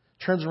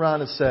 turns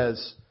around and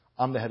says,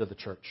 I'm the head of the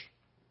church.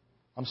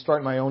 I'm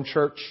starting my own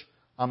church.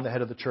 I'm the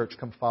head of the church.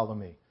 Come follow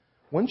me.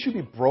 Wouldn't you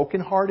be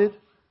brokenhearted?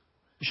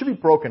 You should be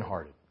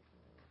brokenhearted.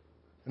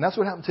 And that's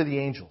what happened to the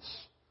angels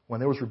when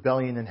there was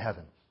rebellion in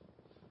heaven.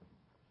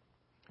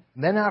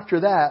 And then after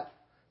that,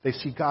 they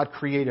see God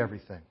create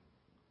everything.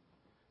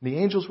 The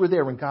angels were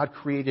there when God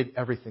created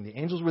everything. The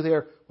angels were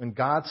there when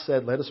God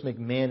said, let us make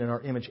man in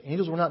our image.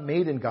 Angels were not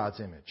made in God's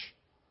image.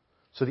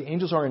 So the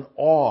angels are in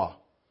awe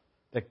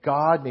that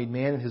God made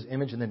man in his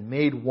image and then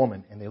made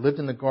woman. And they lived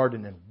in the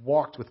garden and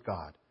walked with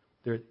God.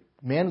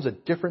 Man was a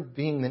different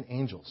being than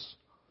angels.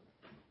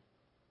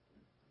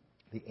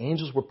 The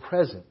angels were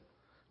present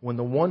when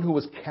the one who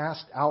was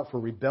cast out for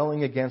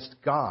rebelling against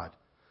God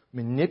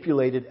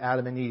manipulated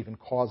Adam and Eve and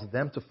caused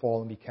them to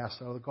fall and be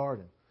cast out of the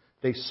garden.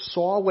 They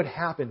saw what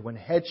happened when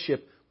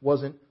headship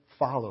wasn't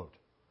followed.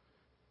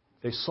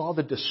 They saw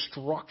the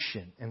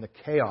destruction and the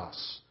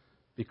chaos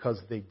because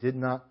they did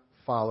not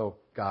follow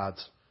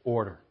God's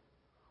order.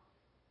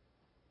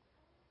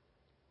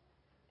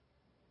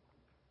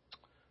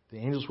 The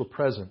angels were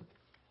present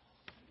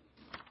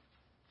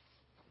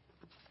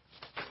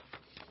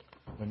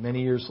when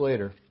many years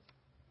later,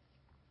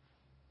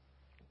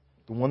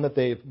 the one that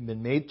they've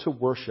been made to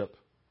worship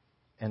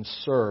and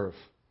serve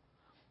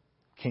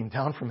came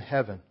down from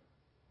heaven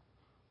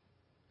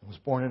and was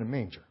born in a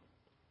manger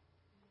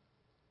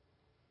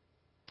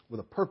with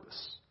a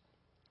purpose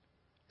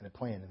and a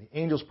plan. And the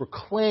angels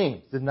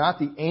proclaimed, did not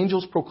the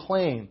angels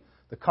proclaim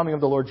the coming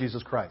of the Lord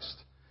Jesus Christ?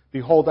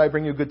 Behold, I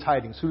bring you good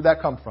tidings. Who did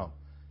that come from?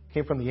 It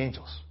came from the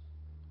angels.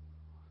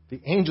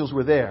 The angels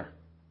were there.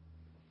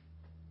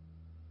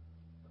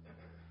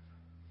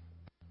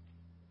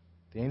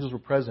 The angels were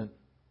present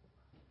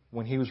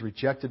when he was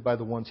rejected by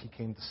the ones he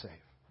came to save.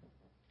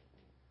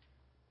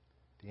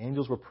 The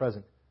angels were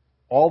present.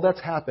 All that's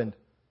happened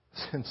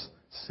since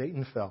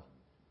Satan fell,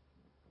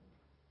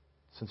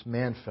 since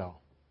man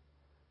fell.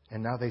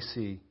 And now they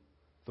see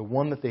the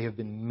one that they have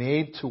been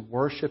made to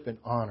worship and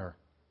honor,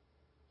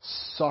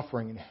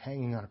 suffering and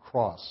hanging on a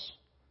cross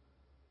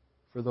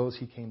for those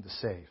he came to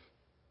save.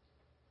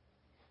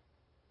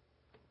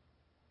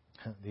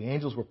 The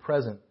angels were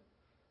present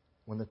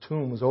when the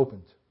tomb was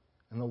opened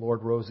and the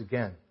Lord rose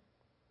again.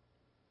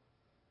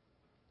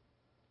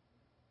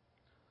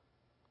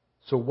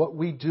 So what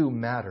we do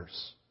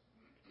matters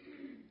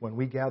when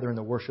we gather in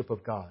the worship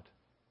of God.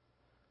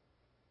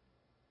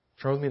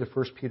 Turn with me to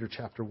 1 Peter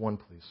chapter 1,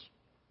 please.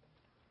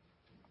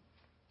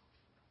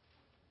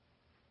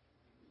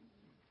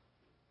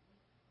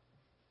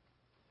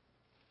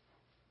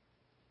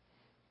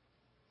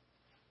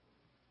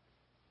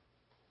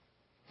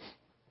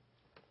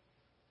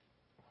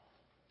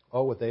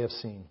 Oh, what they have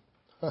seen.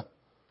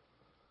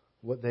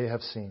 What they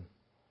have seen.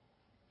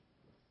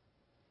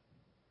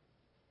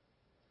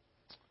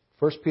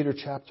 1 Peter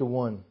chapter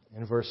 1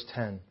 and verse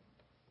 10.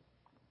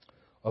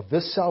 Of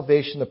this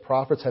salvation the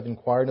prophets have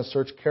inquired and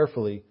searched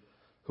carefully,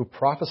 who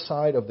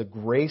prophesied of the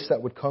grace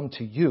that would come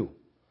to you,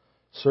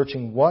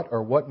 searching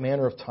what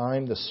manner of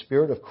time the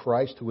Spirit of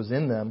Christ who was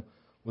in them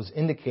was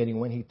indicating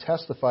when he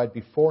testified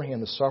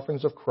beforehand the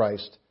sufferings of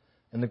Christ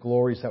and the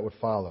glories that would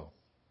follow.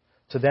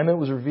 To them it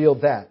was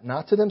revealed that,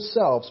 not to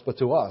themselves, but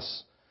to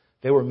us,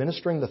 They were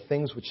ministering the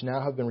things which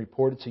now have been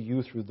reported to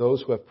you through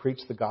those who have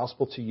preached the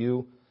gospel to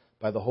you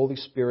by the Holy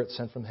Spirit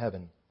sent from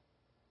heaven.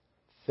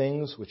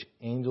 Things which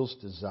angels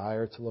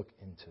desire to look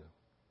into.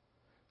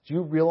 Do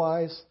you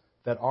realize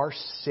that our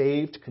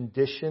saved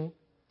condition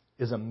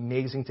is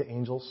amazing to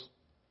angels?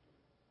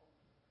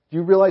 Do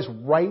you realize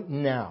right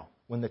now,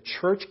 when the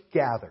church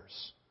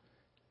gathers,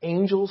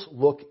 angels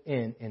look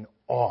in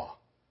awe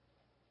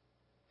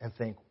and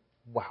think,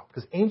 wow,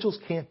 because angels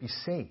can't be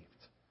saved.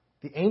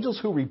 The angels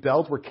who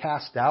rebelled were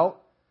cast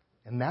out,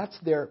 and that's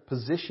their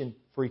position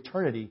for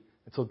eternity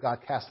until God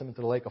casts them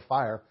into the lake of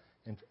fire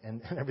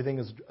and everything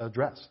is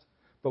addressed.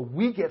 But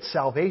we get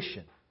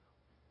salvation.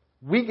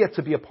 We get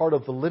to be a part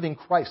of the living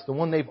Christ, the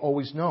one they've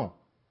always known.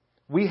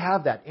 We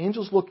have that.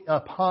 Angels look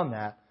upon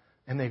that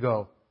and they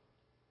go,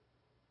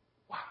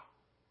 wow.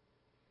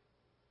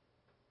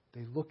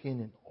 They look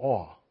in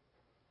awe.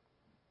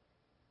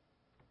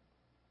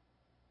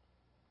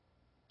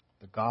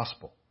 The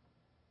gospel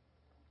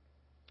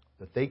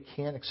that they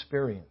can't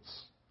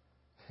experience.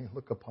 They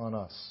look upon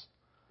us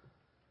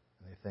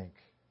and they think,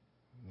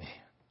 man.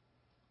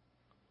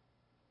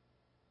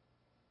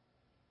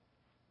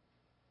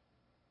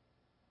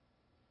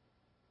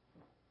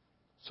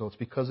 So it's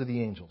because of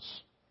the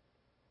angels.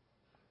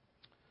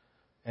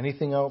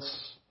 Anything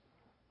else?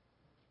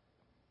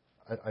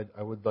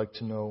 I would like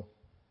to know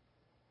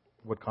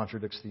what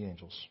contradicts the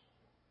angels.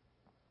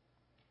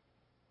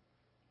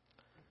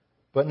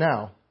 But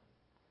now,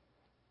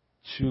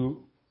 to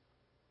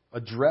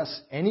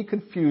address any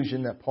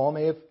confusion that Paul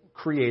may have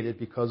created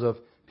because of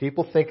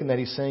people thinking that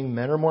he's saying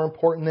men are more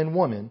important than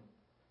women,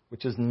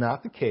 which is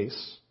not the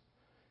case.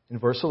 In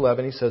verse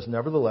 11 he says,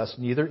 nevertheless,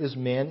 neither is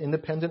man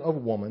independent of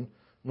woman,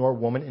 nor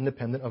woman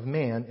independent of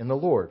man in the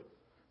Lord.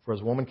 For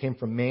as woman came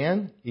from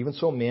man, even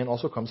so man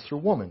also comes through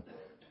woman.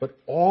 But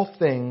all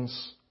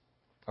things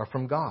are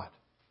from God.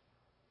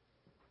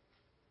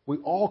 We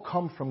all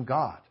come from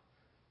God.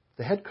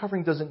 The head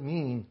covering doesn't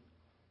mean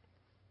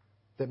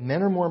that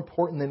men are more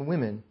important than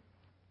women,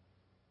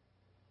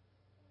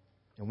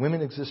 and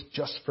women exist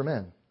just for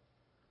men.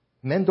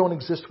 Men don't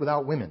exist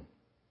without women.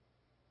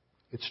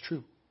 It's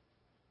true.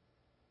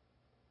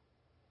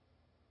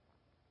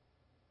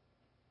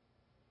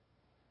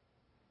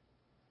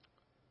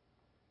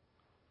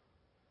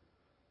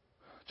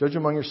 Judge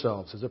among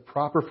yourselves. Is it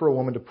proper for a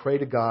woman to pray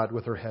to God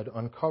with her head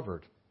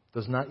uncovered?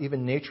 Does not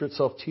even nature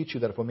itself teach you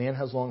that if a man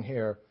has long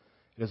hair,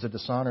 it is a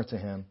dishonor to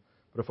him?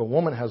 But if a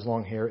woman has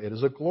long hair, it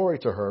is a glory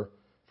to her,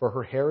 for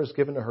her hair is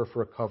given to her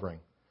for a covering.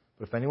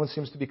 But if anyone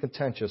seems to be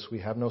contentious, we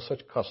have no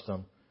such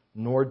custom,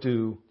 nor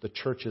do the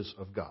churches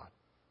of God.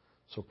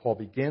 So Paul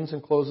begins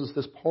and closes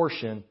this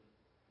portion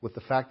with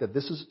the fact that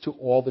this is to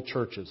all the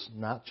churches,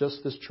 not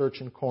just this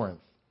church in Corinth.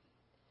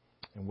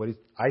 And what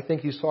I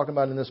think he's talking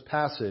about in this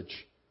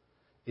passage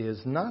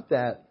is not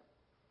that,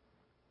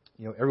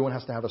 everyone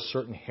has to have a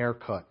certain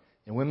haircut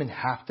and women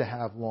have to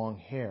have long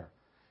hair.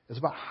 It's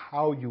about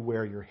how you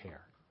wear your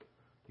hair.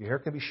 Your hair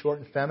can be short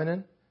and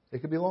feminine. It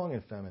can be long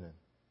and feminine.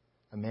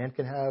 A man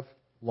can have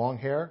long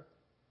hair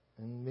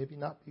and maybe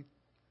not be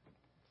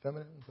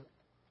feminine. But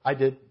I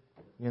did,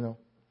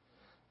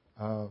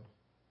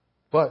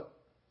 But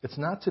it's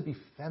not to be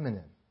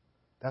feminine.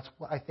 That's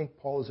what I think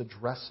Paul is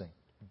addressing.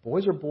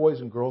 Boys are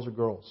boys and girls are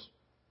girls.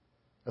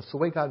 That's the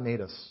way God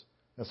made us.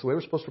 That's the way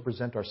we're supposed to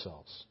present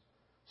ourselves.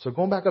 So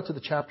going back up to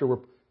the chapter, we're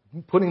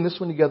putting this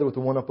one together with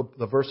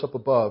the verse up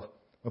above,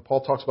 when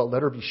Paul talks about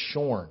let her be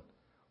shorn.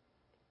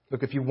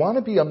 Look, if you want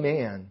to be a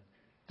man,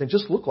 then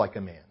just look like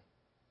a man.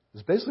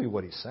 That's basically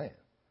what he's saying.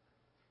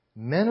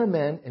 Men are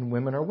men and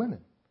women are women.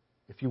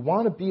 If you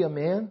want to be a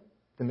man,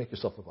 then make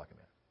yourself look like a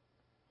man.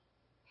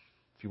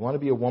 If you want to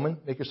be a woman,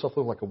 make yourself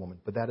look like a woman.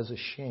 But that is a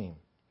shame.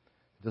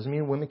 It doesn't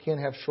mean women can't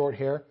have short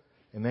hair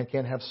and men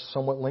can't have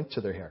somewhat linked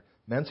to their hair.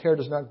 Men's hair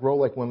does not grow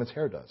like women's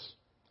hair does.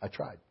 I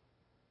tried.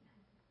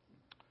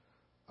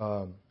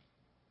 But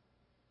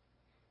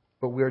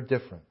we are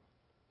different.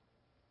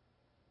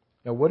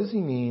 Now, what does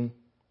he mean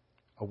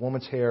a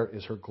woman's hair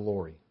is her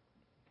glory?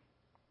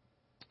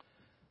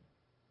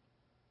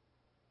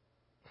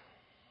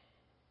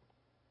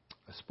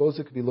 I suppose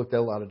it could be looked at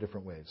a lot of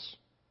different ways.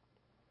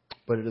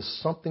 But it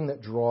is something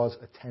that draws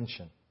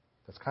attention.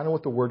 That's kind of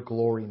what the word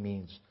glory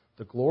means.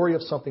 The glory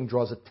of something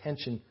draws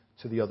attention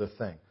to the other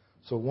thing.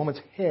 So a woman's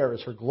hair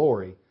is her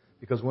glory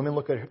because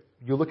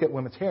you look at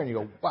women's hair and you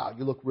go, wow,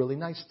 you look really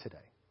nice today.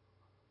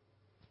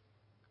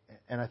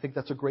 And I think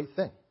that's a great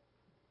thing.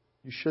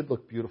 You should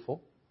look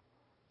beautiful.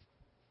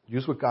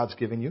 Use what God's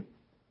given you.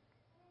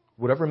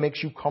 Whatever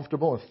makes you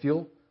comfortable and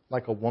feel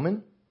like a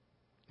woman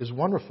is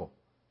wonderful.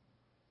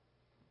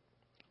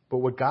 But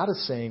what God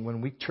is saying,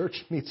 when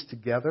church meets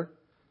together,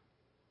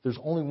 there's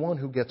only one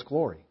who gets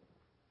glory.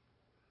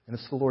 And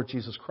it's the Lord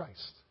Jesus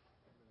Christ.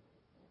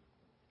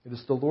 It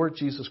is the Lord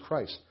Jesus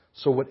Christ.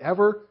 So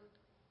whatever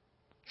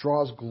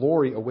draws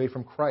glory away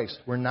from Christ,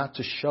 we're not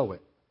to show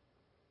it.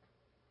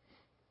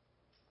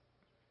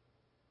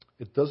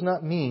 It does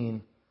not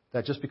mean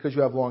that just because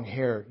you have long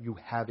hair, you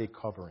have a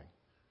covering.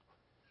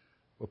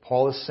 What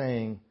Paul is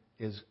saying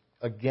is,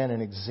 again,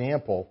 an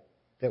example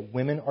that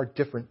women are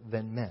different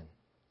than men.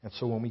 And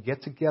so when we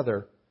get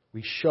together,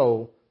 we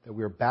show that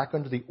we are back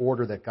under the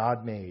order that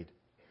God made.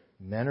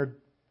 Men are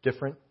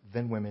different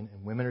than women,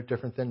 and women are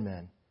different than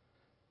men.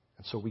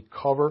 And so we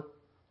cover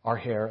our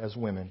hair as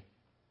women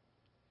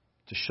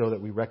to show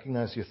that we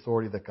recognize the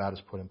authority that God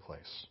has put in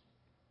place.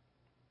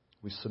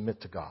 We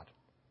submit to God.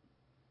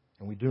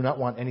 And we do not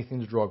want anything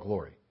to draw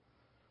glory.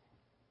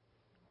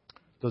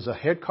 Does a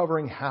head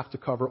covering have to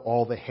cover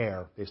all the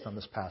hair based on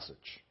this passage?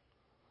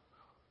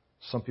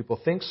 Some people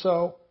think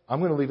so. I'm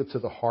going to leave it to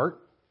the heart.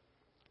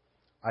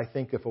 I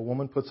think if a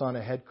woman puts on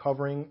a head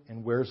covering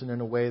and wears it in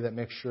a way that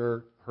makes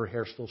sure her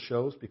hair still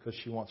shows because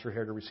she wants her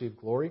hair to receive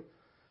glory,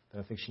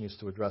 then I think she needs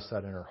to address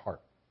that in her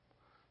heart.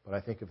 But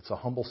I think if it's a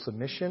humble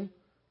submission,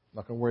 I'm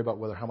not going to worry about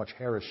how much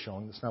hair is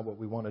showing. That's not what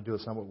we want to do.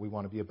 It's not what we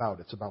want to be about.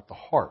 It's about the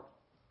heart.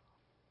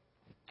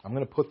 I'm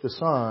going to put this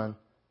on,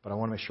 but I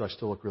want to make sure I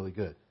still look really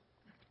good.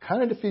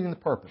 Kind of defeating the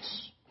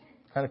purpose.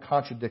 Kind of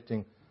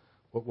contradicting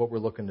what we're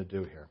looking to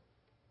do here.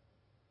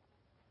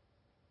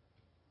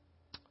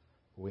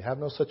 We have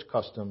no such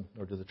custom,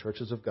 nor do the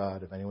churches of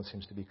God, if anyone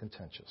seems to be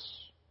contentious.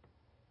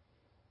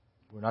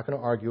 We're not going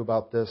to argue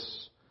about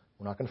this.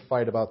 We're not going to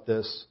fight about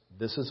this.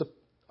 This is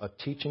a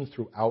teaching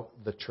throughout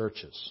the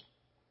churches.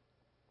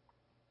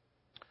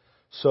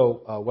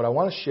 So what I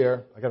want to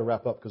share, I got to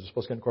wrap up because we're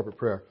supposed to get in corporate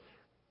prayer.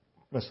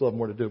 I still have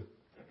more to do.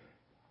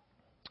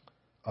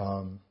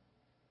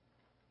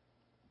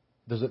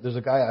 There's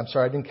a guy, I'm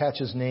sorry, I didn't catch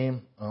his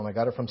name. I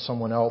got it from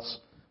someone else.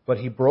 But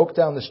he broke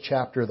down this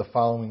chapter the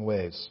following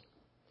ways.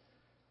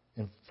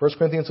 In 1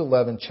 Corinthians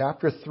 11,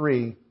 chapter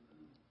 3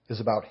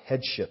 is about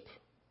headship.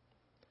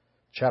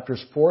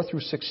 Chapters 4 through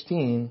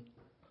 16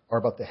 are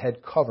about the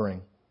head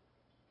covering.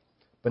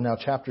 But now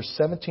chapters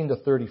 17 to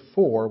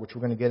 34, which we're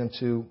going to get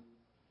into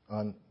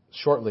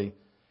shortly,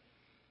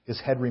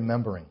 is head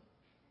remembering.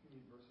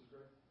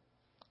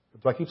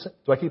 Do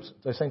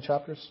I saying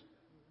chapters?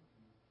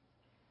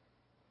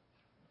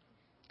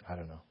 I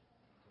don't know.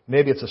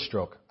 Maybe it's a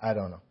stroke. I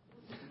don't know.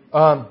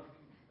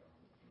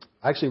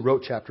 I actually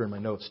wrote chapter in my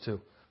notes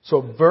too.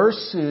 So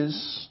verse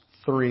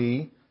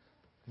 3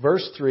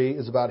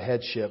 is about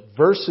headship.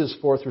 Verses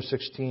 4 through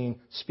 16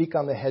 speak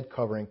on the head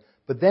covering.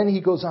 But then he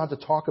goes on to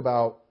talk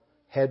about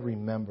head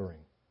remembering.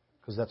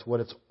 Because that's what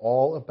it's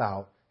all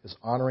about, is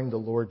honoring the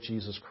Lord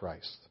Jesus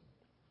Christ.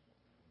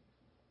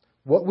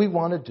 What we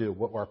want to do,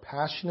 what our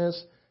passion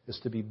is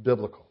to be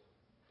biblical.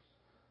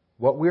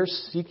 What we're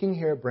seeking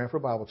here at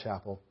Branford Bible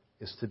Chapel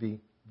is to be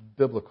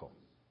biblical.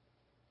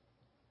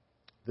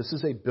 This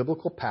is a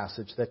biblical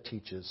passage that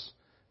teaches,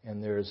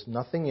 and there's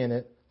nothing in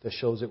it that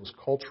shows it was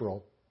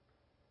cultural,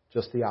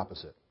 just the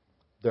opposite.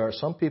 There are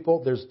some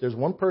people, there's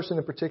one person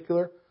in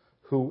particular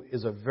who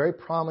is a very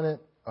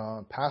prominent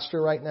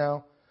pastor right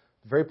now,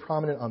 very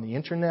prominent on the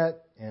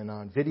internet and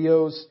on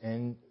videos,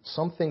 and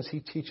some things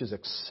he teaches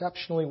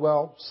exceptionally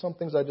well, some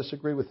things I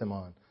disagree with him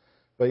on.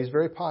 But he's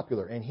very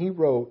popular, and he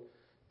wrote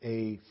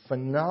a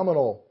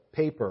phenomenal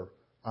paper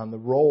on the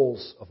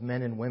roles of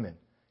men and women.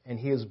 And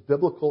he is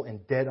biblical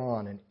and dead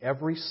on in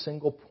every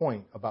single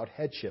point about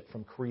headship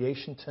from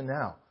creation to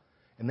now.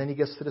 And then he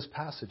gets to this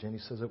passage and he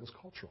says it was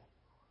cultural.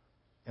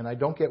 And I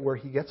don't get where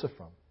he gets it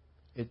from.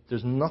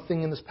 There's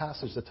nothing in this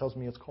passage that tells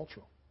me it's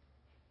cultural.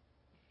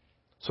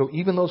 So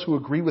even those who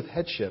agree with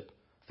headship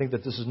think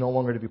that this is no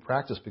longer to be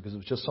practiced because it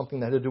was just something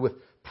that had to do with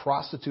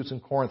prostitutes in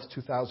Corinth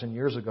 2,000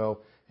 years ago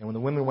and when the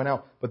women went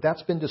out. But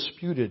that's been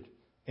disputed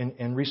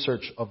in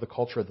research of the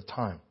culture at the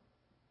time.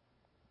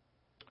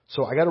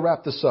 So I got to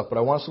wrap this up, but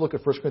I want us to look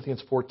at 1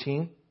 Corinthians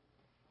 14.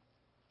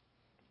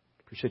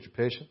 Appreciate your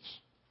patience.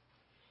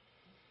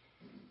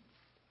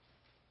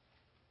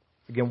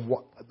 Again,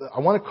 I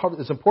want to cover.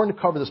 It's important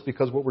to cover this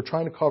because what we're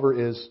trying to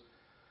cover is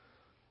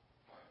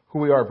who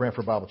we are at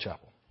Branford Bible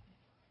Chapel.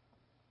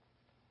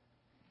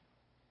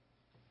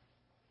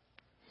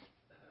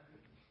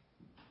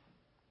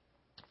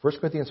 First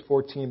Corinthians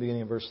 14,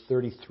 beginning in verse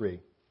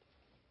 33.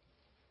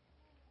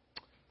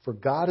 For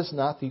God is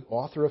not the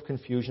author of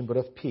confusion, but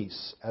of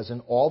peace, as in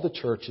all the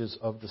churches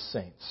of the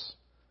saints.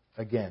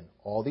 Again,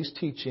 all these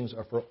teachings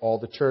are for all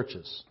the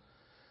churches.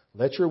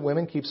 Let your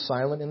women keep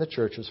silent in the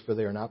churches, for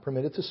they are not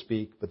permitted to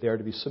speak, but they are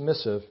to be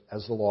submissive,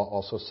 as the law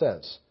also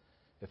says.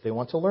 If they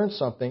want to learn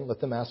something,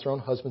 let them ask their own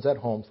husbands at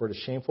home, for it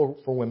is shameful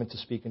for women to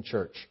speak in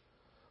church.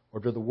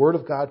 Or did the word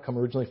of God come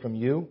originally from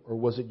you, or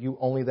was it you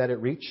only that it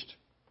reached?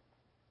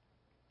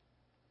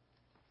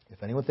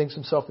 If anyone thinks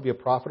himself to be a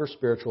prophet or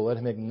spiritual, let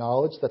him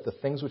acknowledge that the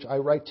things which I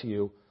write to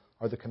you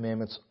are the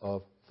commandments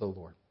of the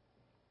Lord.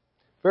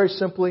 Very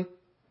simply,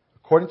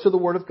 according to the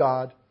Word of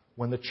God,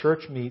 when the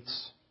church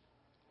meets,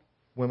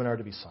 women are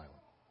to be silent.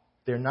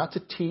 They're not to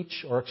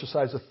teach or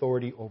exercise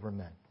authority over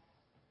men.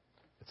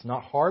 It's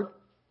not hard.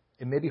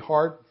 It may be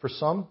hard for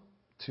some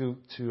to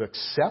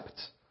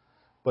accept,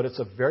 but it's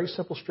a very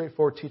simple,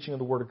 straightforward teaching of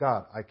the Word of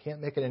God. I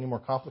can't make it any more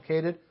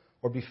complicated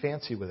or be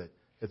fancy with it.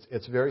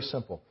 It's very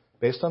simple.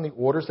 Based on the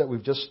orders that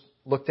we've just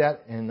looked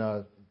at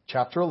in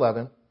chapter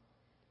 11,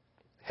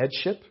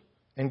 headship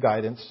and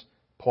guidance,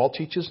 Paul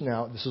teaches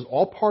now. This is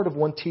all part of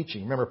one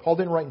teaching. Remember, Paul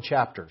didn't write in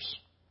chapters.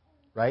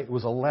 right? It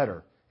was a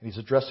letter. And he's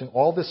addressing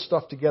all this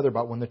stuff together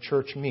about when the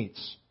church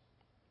meets.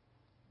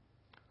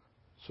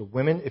 So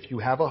women, if you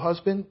have a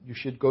husband, you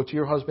should go to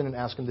your husband and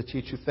ask him to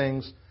teach you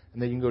things,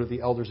 and then you can go to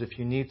the elders if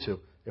you need to.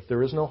 If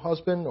there is no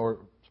husband, or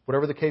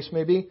whatever the case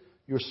may be,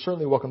 you're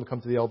certainly welcome to come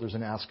to the elders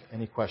and ask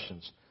any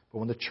questions. But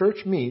when the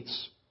church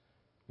meets,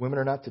 women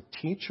are not to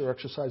teach or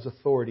exercise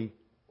authority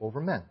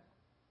over men.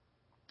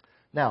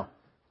 Now,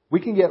 we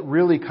can get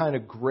really kind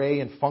of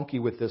gray and funky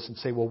with this and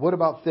say, well, what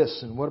about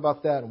this, and what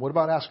about that, and what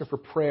about asking for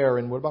prayer,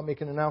 and what about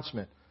making an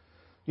announcement?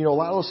 You know, a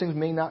lot of those things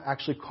may not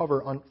actually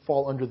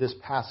fall under this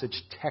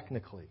passage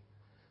technically.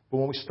 But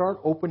when we start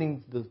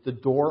opening the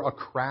door a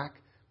crack,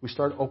 we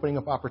start opening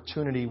up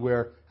opportunity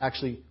where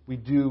actually we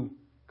do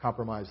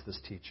compromise this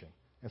teaching.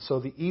 And so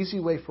the easy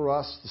way for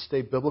us to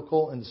stay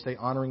biblical and to stay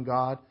honoring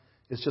God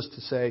is just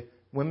to say,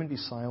 women, be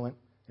silent.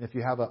 And if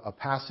you have a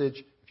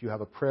passage, if you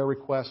have a prayer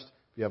request,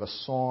 if you have a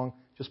song,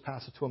 just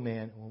pass it to a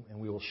man and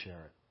we will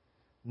share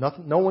it.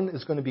 No one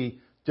is going to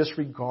be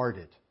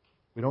disregarded.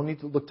 We don't need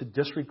to look to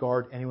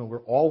disregard anyone.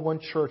 We're all one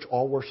church,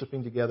 all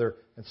worshiping together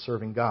and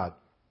serving God.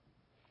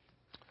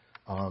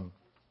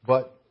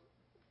 But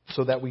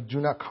so that we do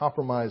not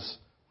compromise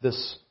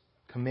this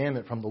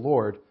commandment from the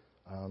Lord,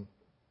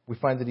 we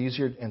find it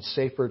easier and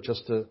safer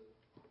just to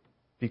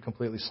be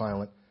completely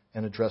silent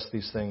and address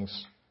these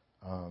things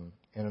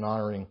in an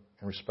honoring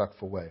and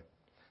respectful way.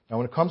 Now,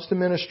 when it comes to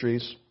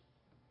ministries,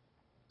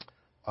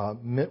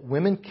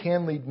 women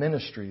can lead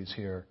ministries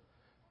here,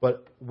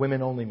 but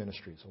women-only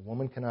ministries. A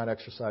woman cannot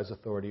exercise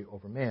authority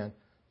over man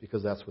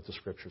because that's what the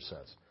Scripture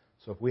says.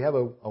 So if we have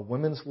a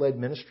women's-led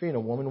ministry and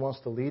a woman wants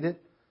to lead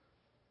it,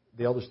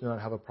 the elders do not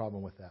have a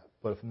problem with that.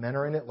 But if men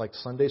are in it, like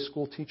Sunday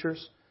school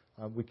teachers,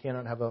 we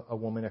cannot have a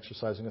woman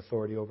exercising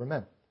authority over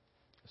men.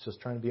 It's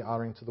just trying to be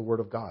honoring to the Word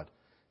of God.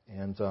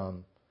 And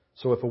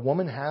so if a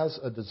woman has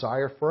a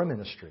desire for a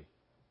ministry,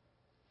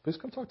 please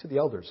come talk to the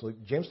elders.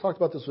 Like James talked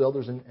about this with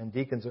elders and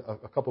deacons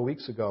a couple of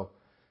weeks ago.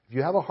 If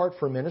you have a heart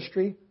for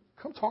ministry,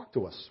 come talk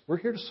to us. We're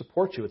here to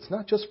support you. It's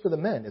not just for the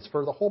men. It's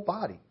for the whole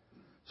body.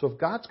 So if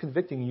God's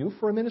convicting you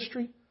for a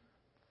ministry,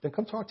 then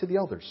come talk to the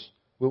elders.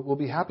 We'll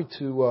be happy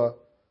to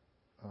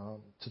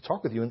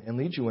talk with you and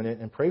lead you in it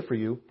and pray for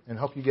you and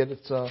help you get it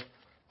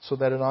so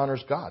that it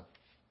honors God.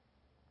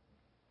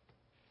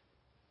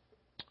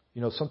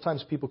 You know,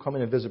 sometimes people come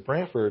in and visit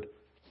Branford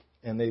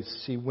and they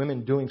see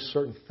women doing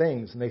certain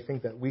things and they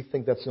think that we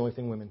think that's the only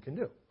thing women can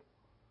do. You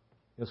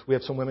know, so we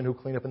have some women who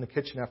clean up in the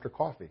kitchen after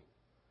coffee.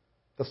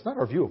 That's not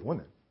our view of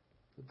women.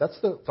 That's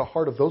the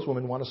heart of those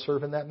women who want to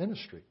serve in that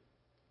ministry.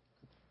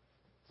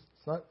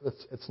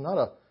 It's not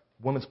a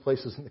woman's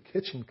place is in the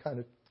kitchen kind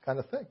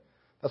of thing.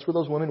 That's where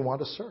those women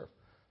want to serve.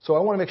 So I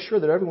want to make sure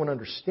that everyone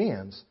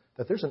understands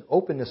that there's an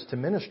openness to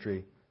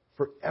ministry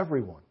for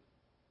everyone.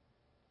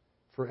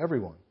 For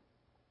everyone.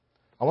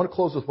 I want to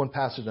close with one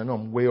passage. I know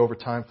I'm way over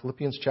time.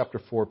 Philippians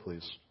chapter 4,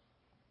 please.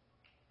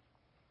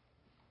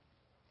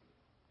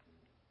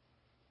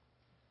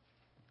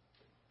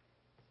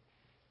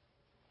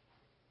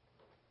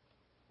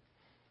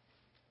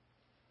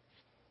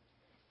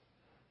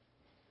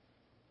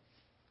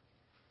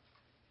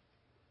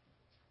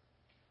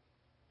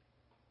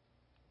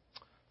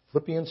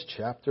 Philippians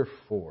chapter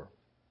 4.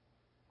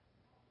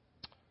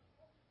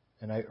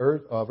 And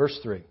verse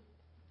 3.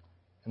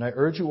 And I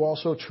urge you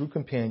also, true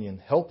companion,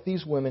 help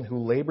these women who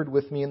labored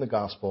with me in the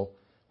gospel,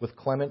 with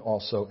Clement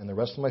also, and the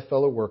rest of my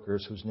fellow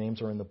workers whose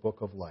names are in the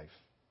book of life.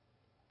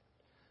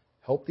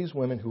 Help these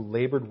women who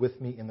labored with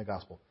me in the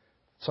gospel.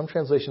 Some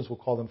translations will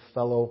call them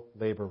fellow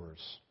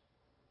laborers.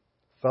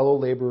 Fellow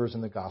laborers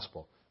in the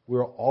gospel.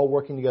 We're all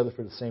working together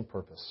for the same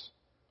purpose.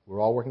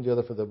 We're all working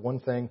together for the one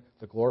thing,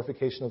 the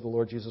glorification of the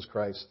Lord Jesus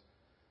Christ,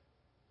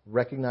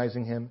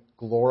 recognizing Him,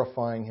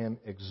 glorifying Him,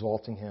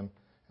 exalting Him.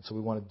 And so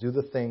we want to do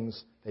the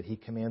things that He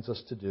commands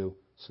us to do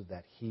so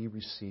that He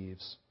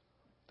receives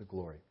the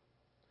glory.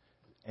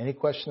 Any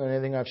question on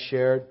anything I've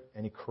shared,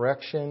 any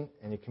correction,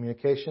 any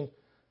communication,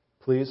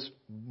 please,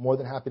 more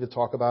than happy to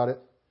talk about it.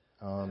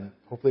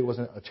 Hopefully it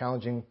wasn't a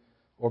challenging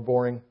or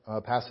boring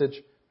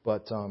passage,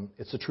 but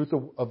it's the truth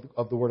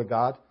of the Word of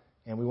God,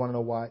 and we want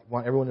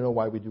everyone to know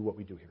why we do what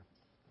we do here.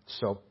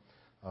 So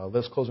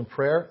let's close in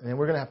prayer, and then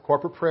we're going to have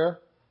corporate prayer.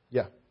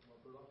 Yeah.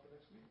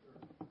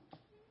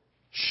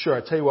 Sure.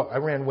 I tell you what, I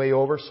ran way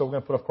over, so we're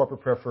going to put off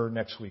corporate prayer for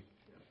next week.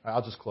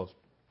 I'll just close.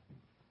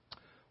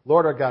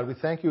 Lord our God, we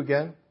thank you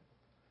again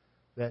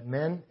that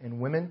men and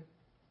women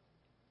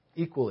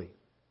equally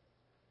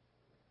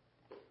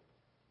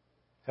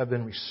have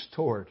been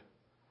restored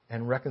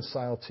and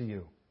reconciled to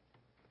you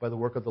by the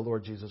work of the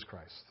Lord Jesus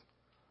Christ.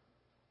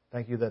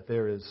 Thank you that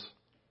there is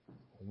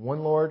one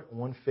Lord,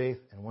 one faith,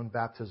 and one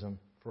baptism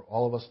for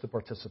all of us to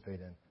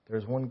participate in. There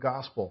is one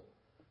gospel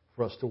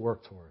for us to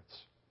work towards.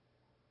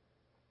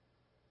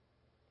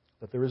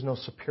 That there is no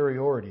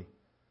superiority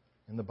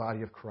in the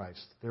body of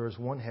Christ. There is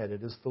one head.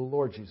 It is the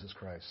Lord Jesus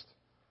Christ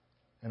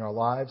in our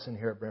lives and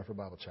here at Branford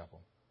Bible Chapel.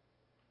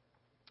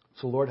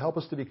 So, Lord, help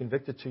us to be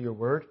convicted to your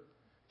word,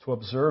 to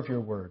observe your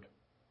word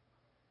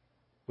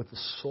with the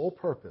sole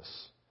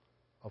purpose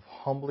of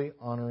humbly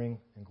honoring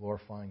and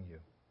glorifying you.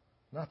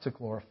 Not to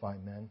glorify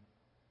men,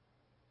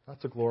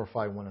 not to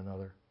glorify one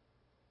another,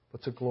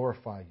 but to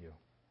glorify you.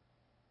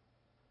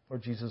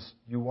 Lord Jesus,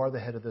 you are the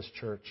head of this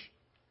church,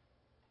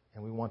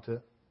 and we want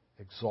to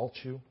exalt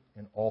you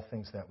in all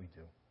things that we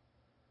do.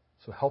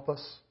 So help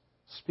us,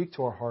 speak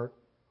to our heart,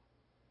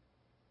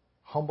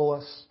 humble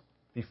us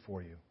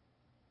before you.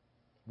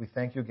 We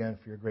thank you again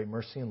for your great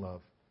mercy and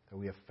love that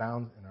we have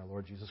found in our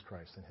Lord Jesus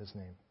Christ. In his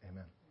name,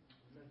 amen.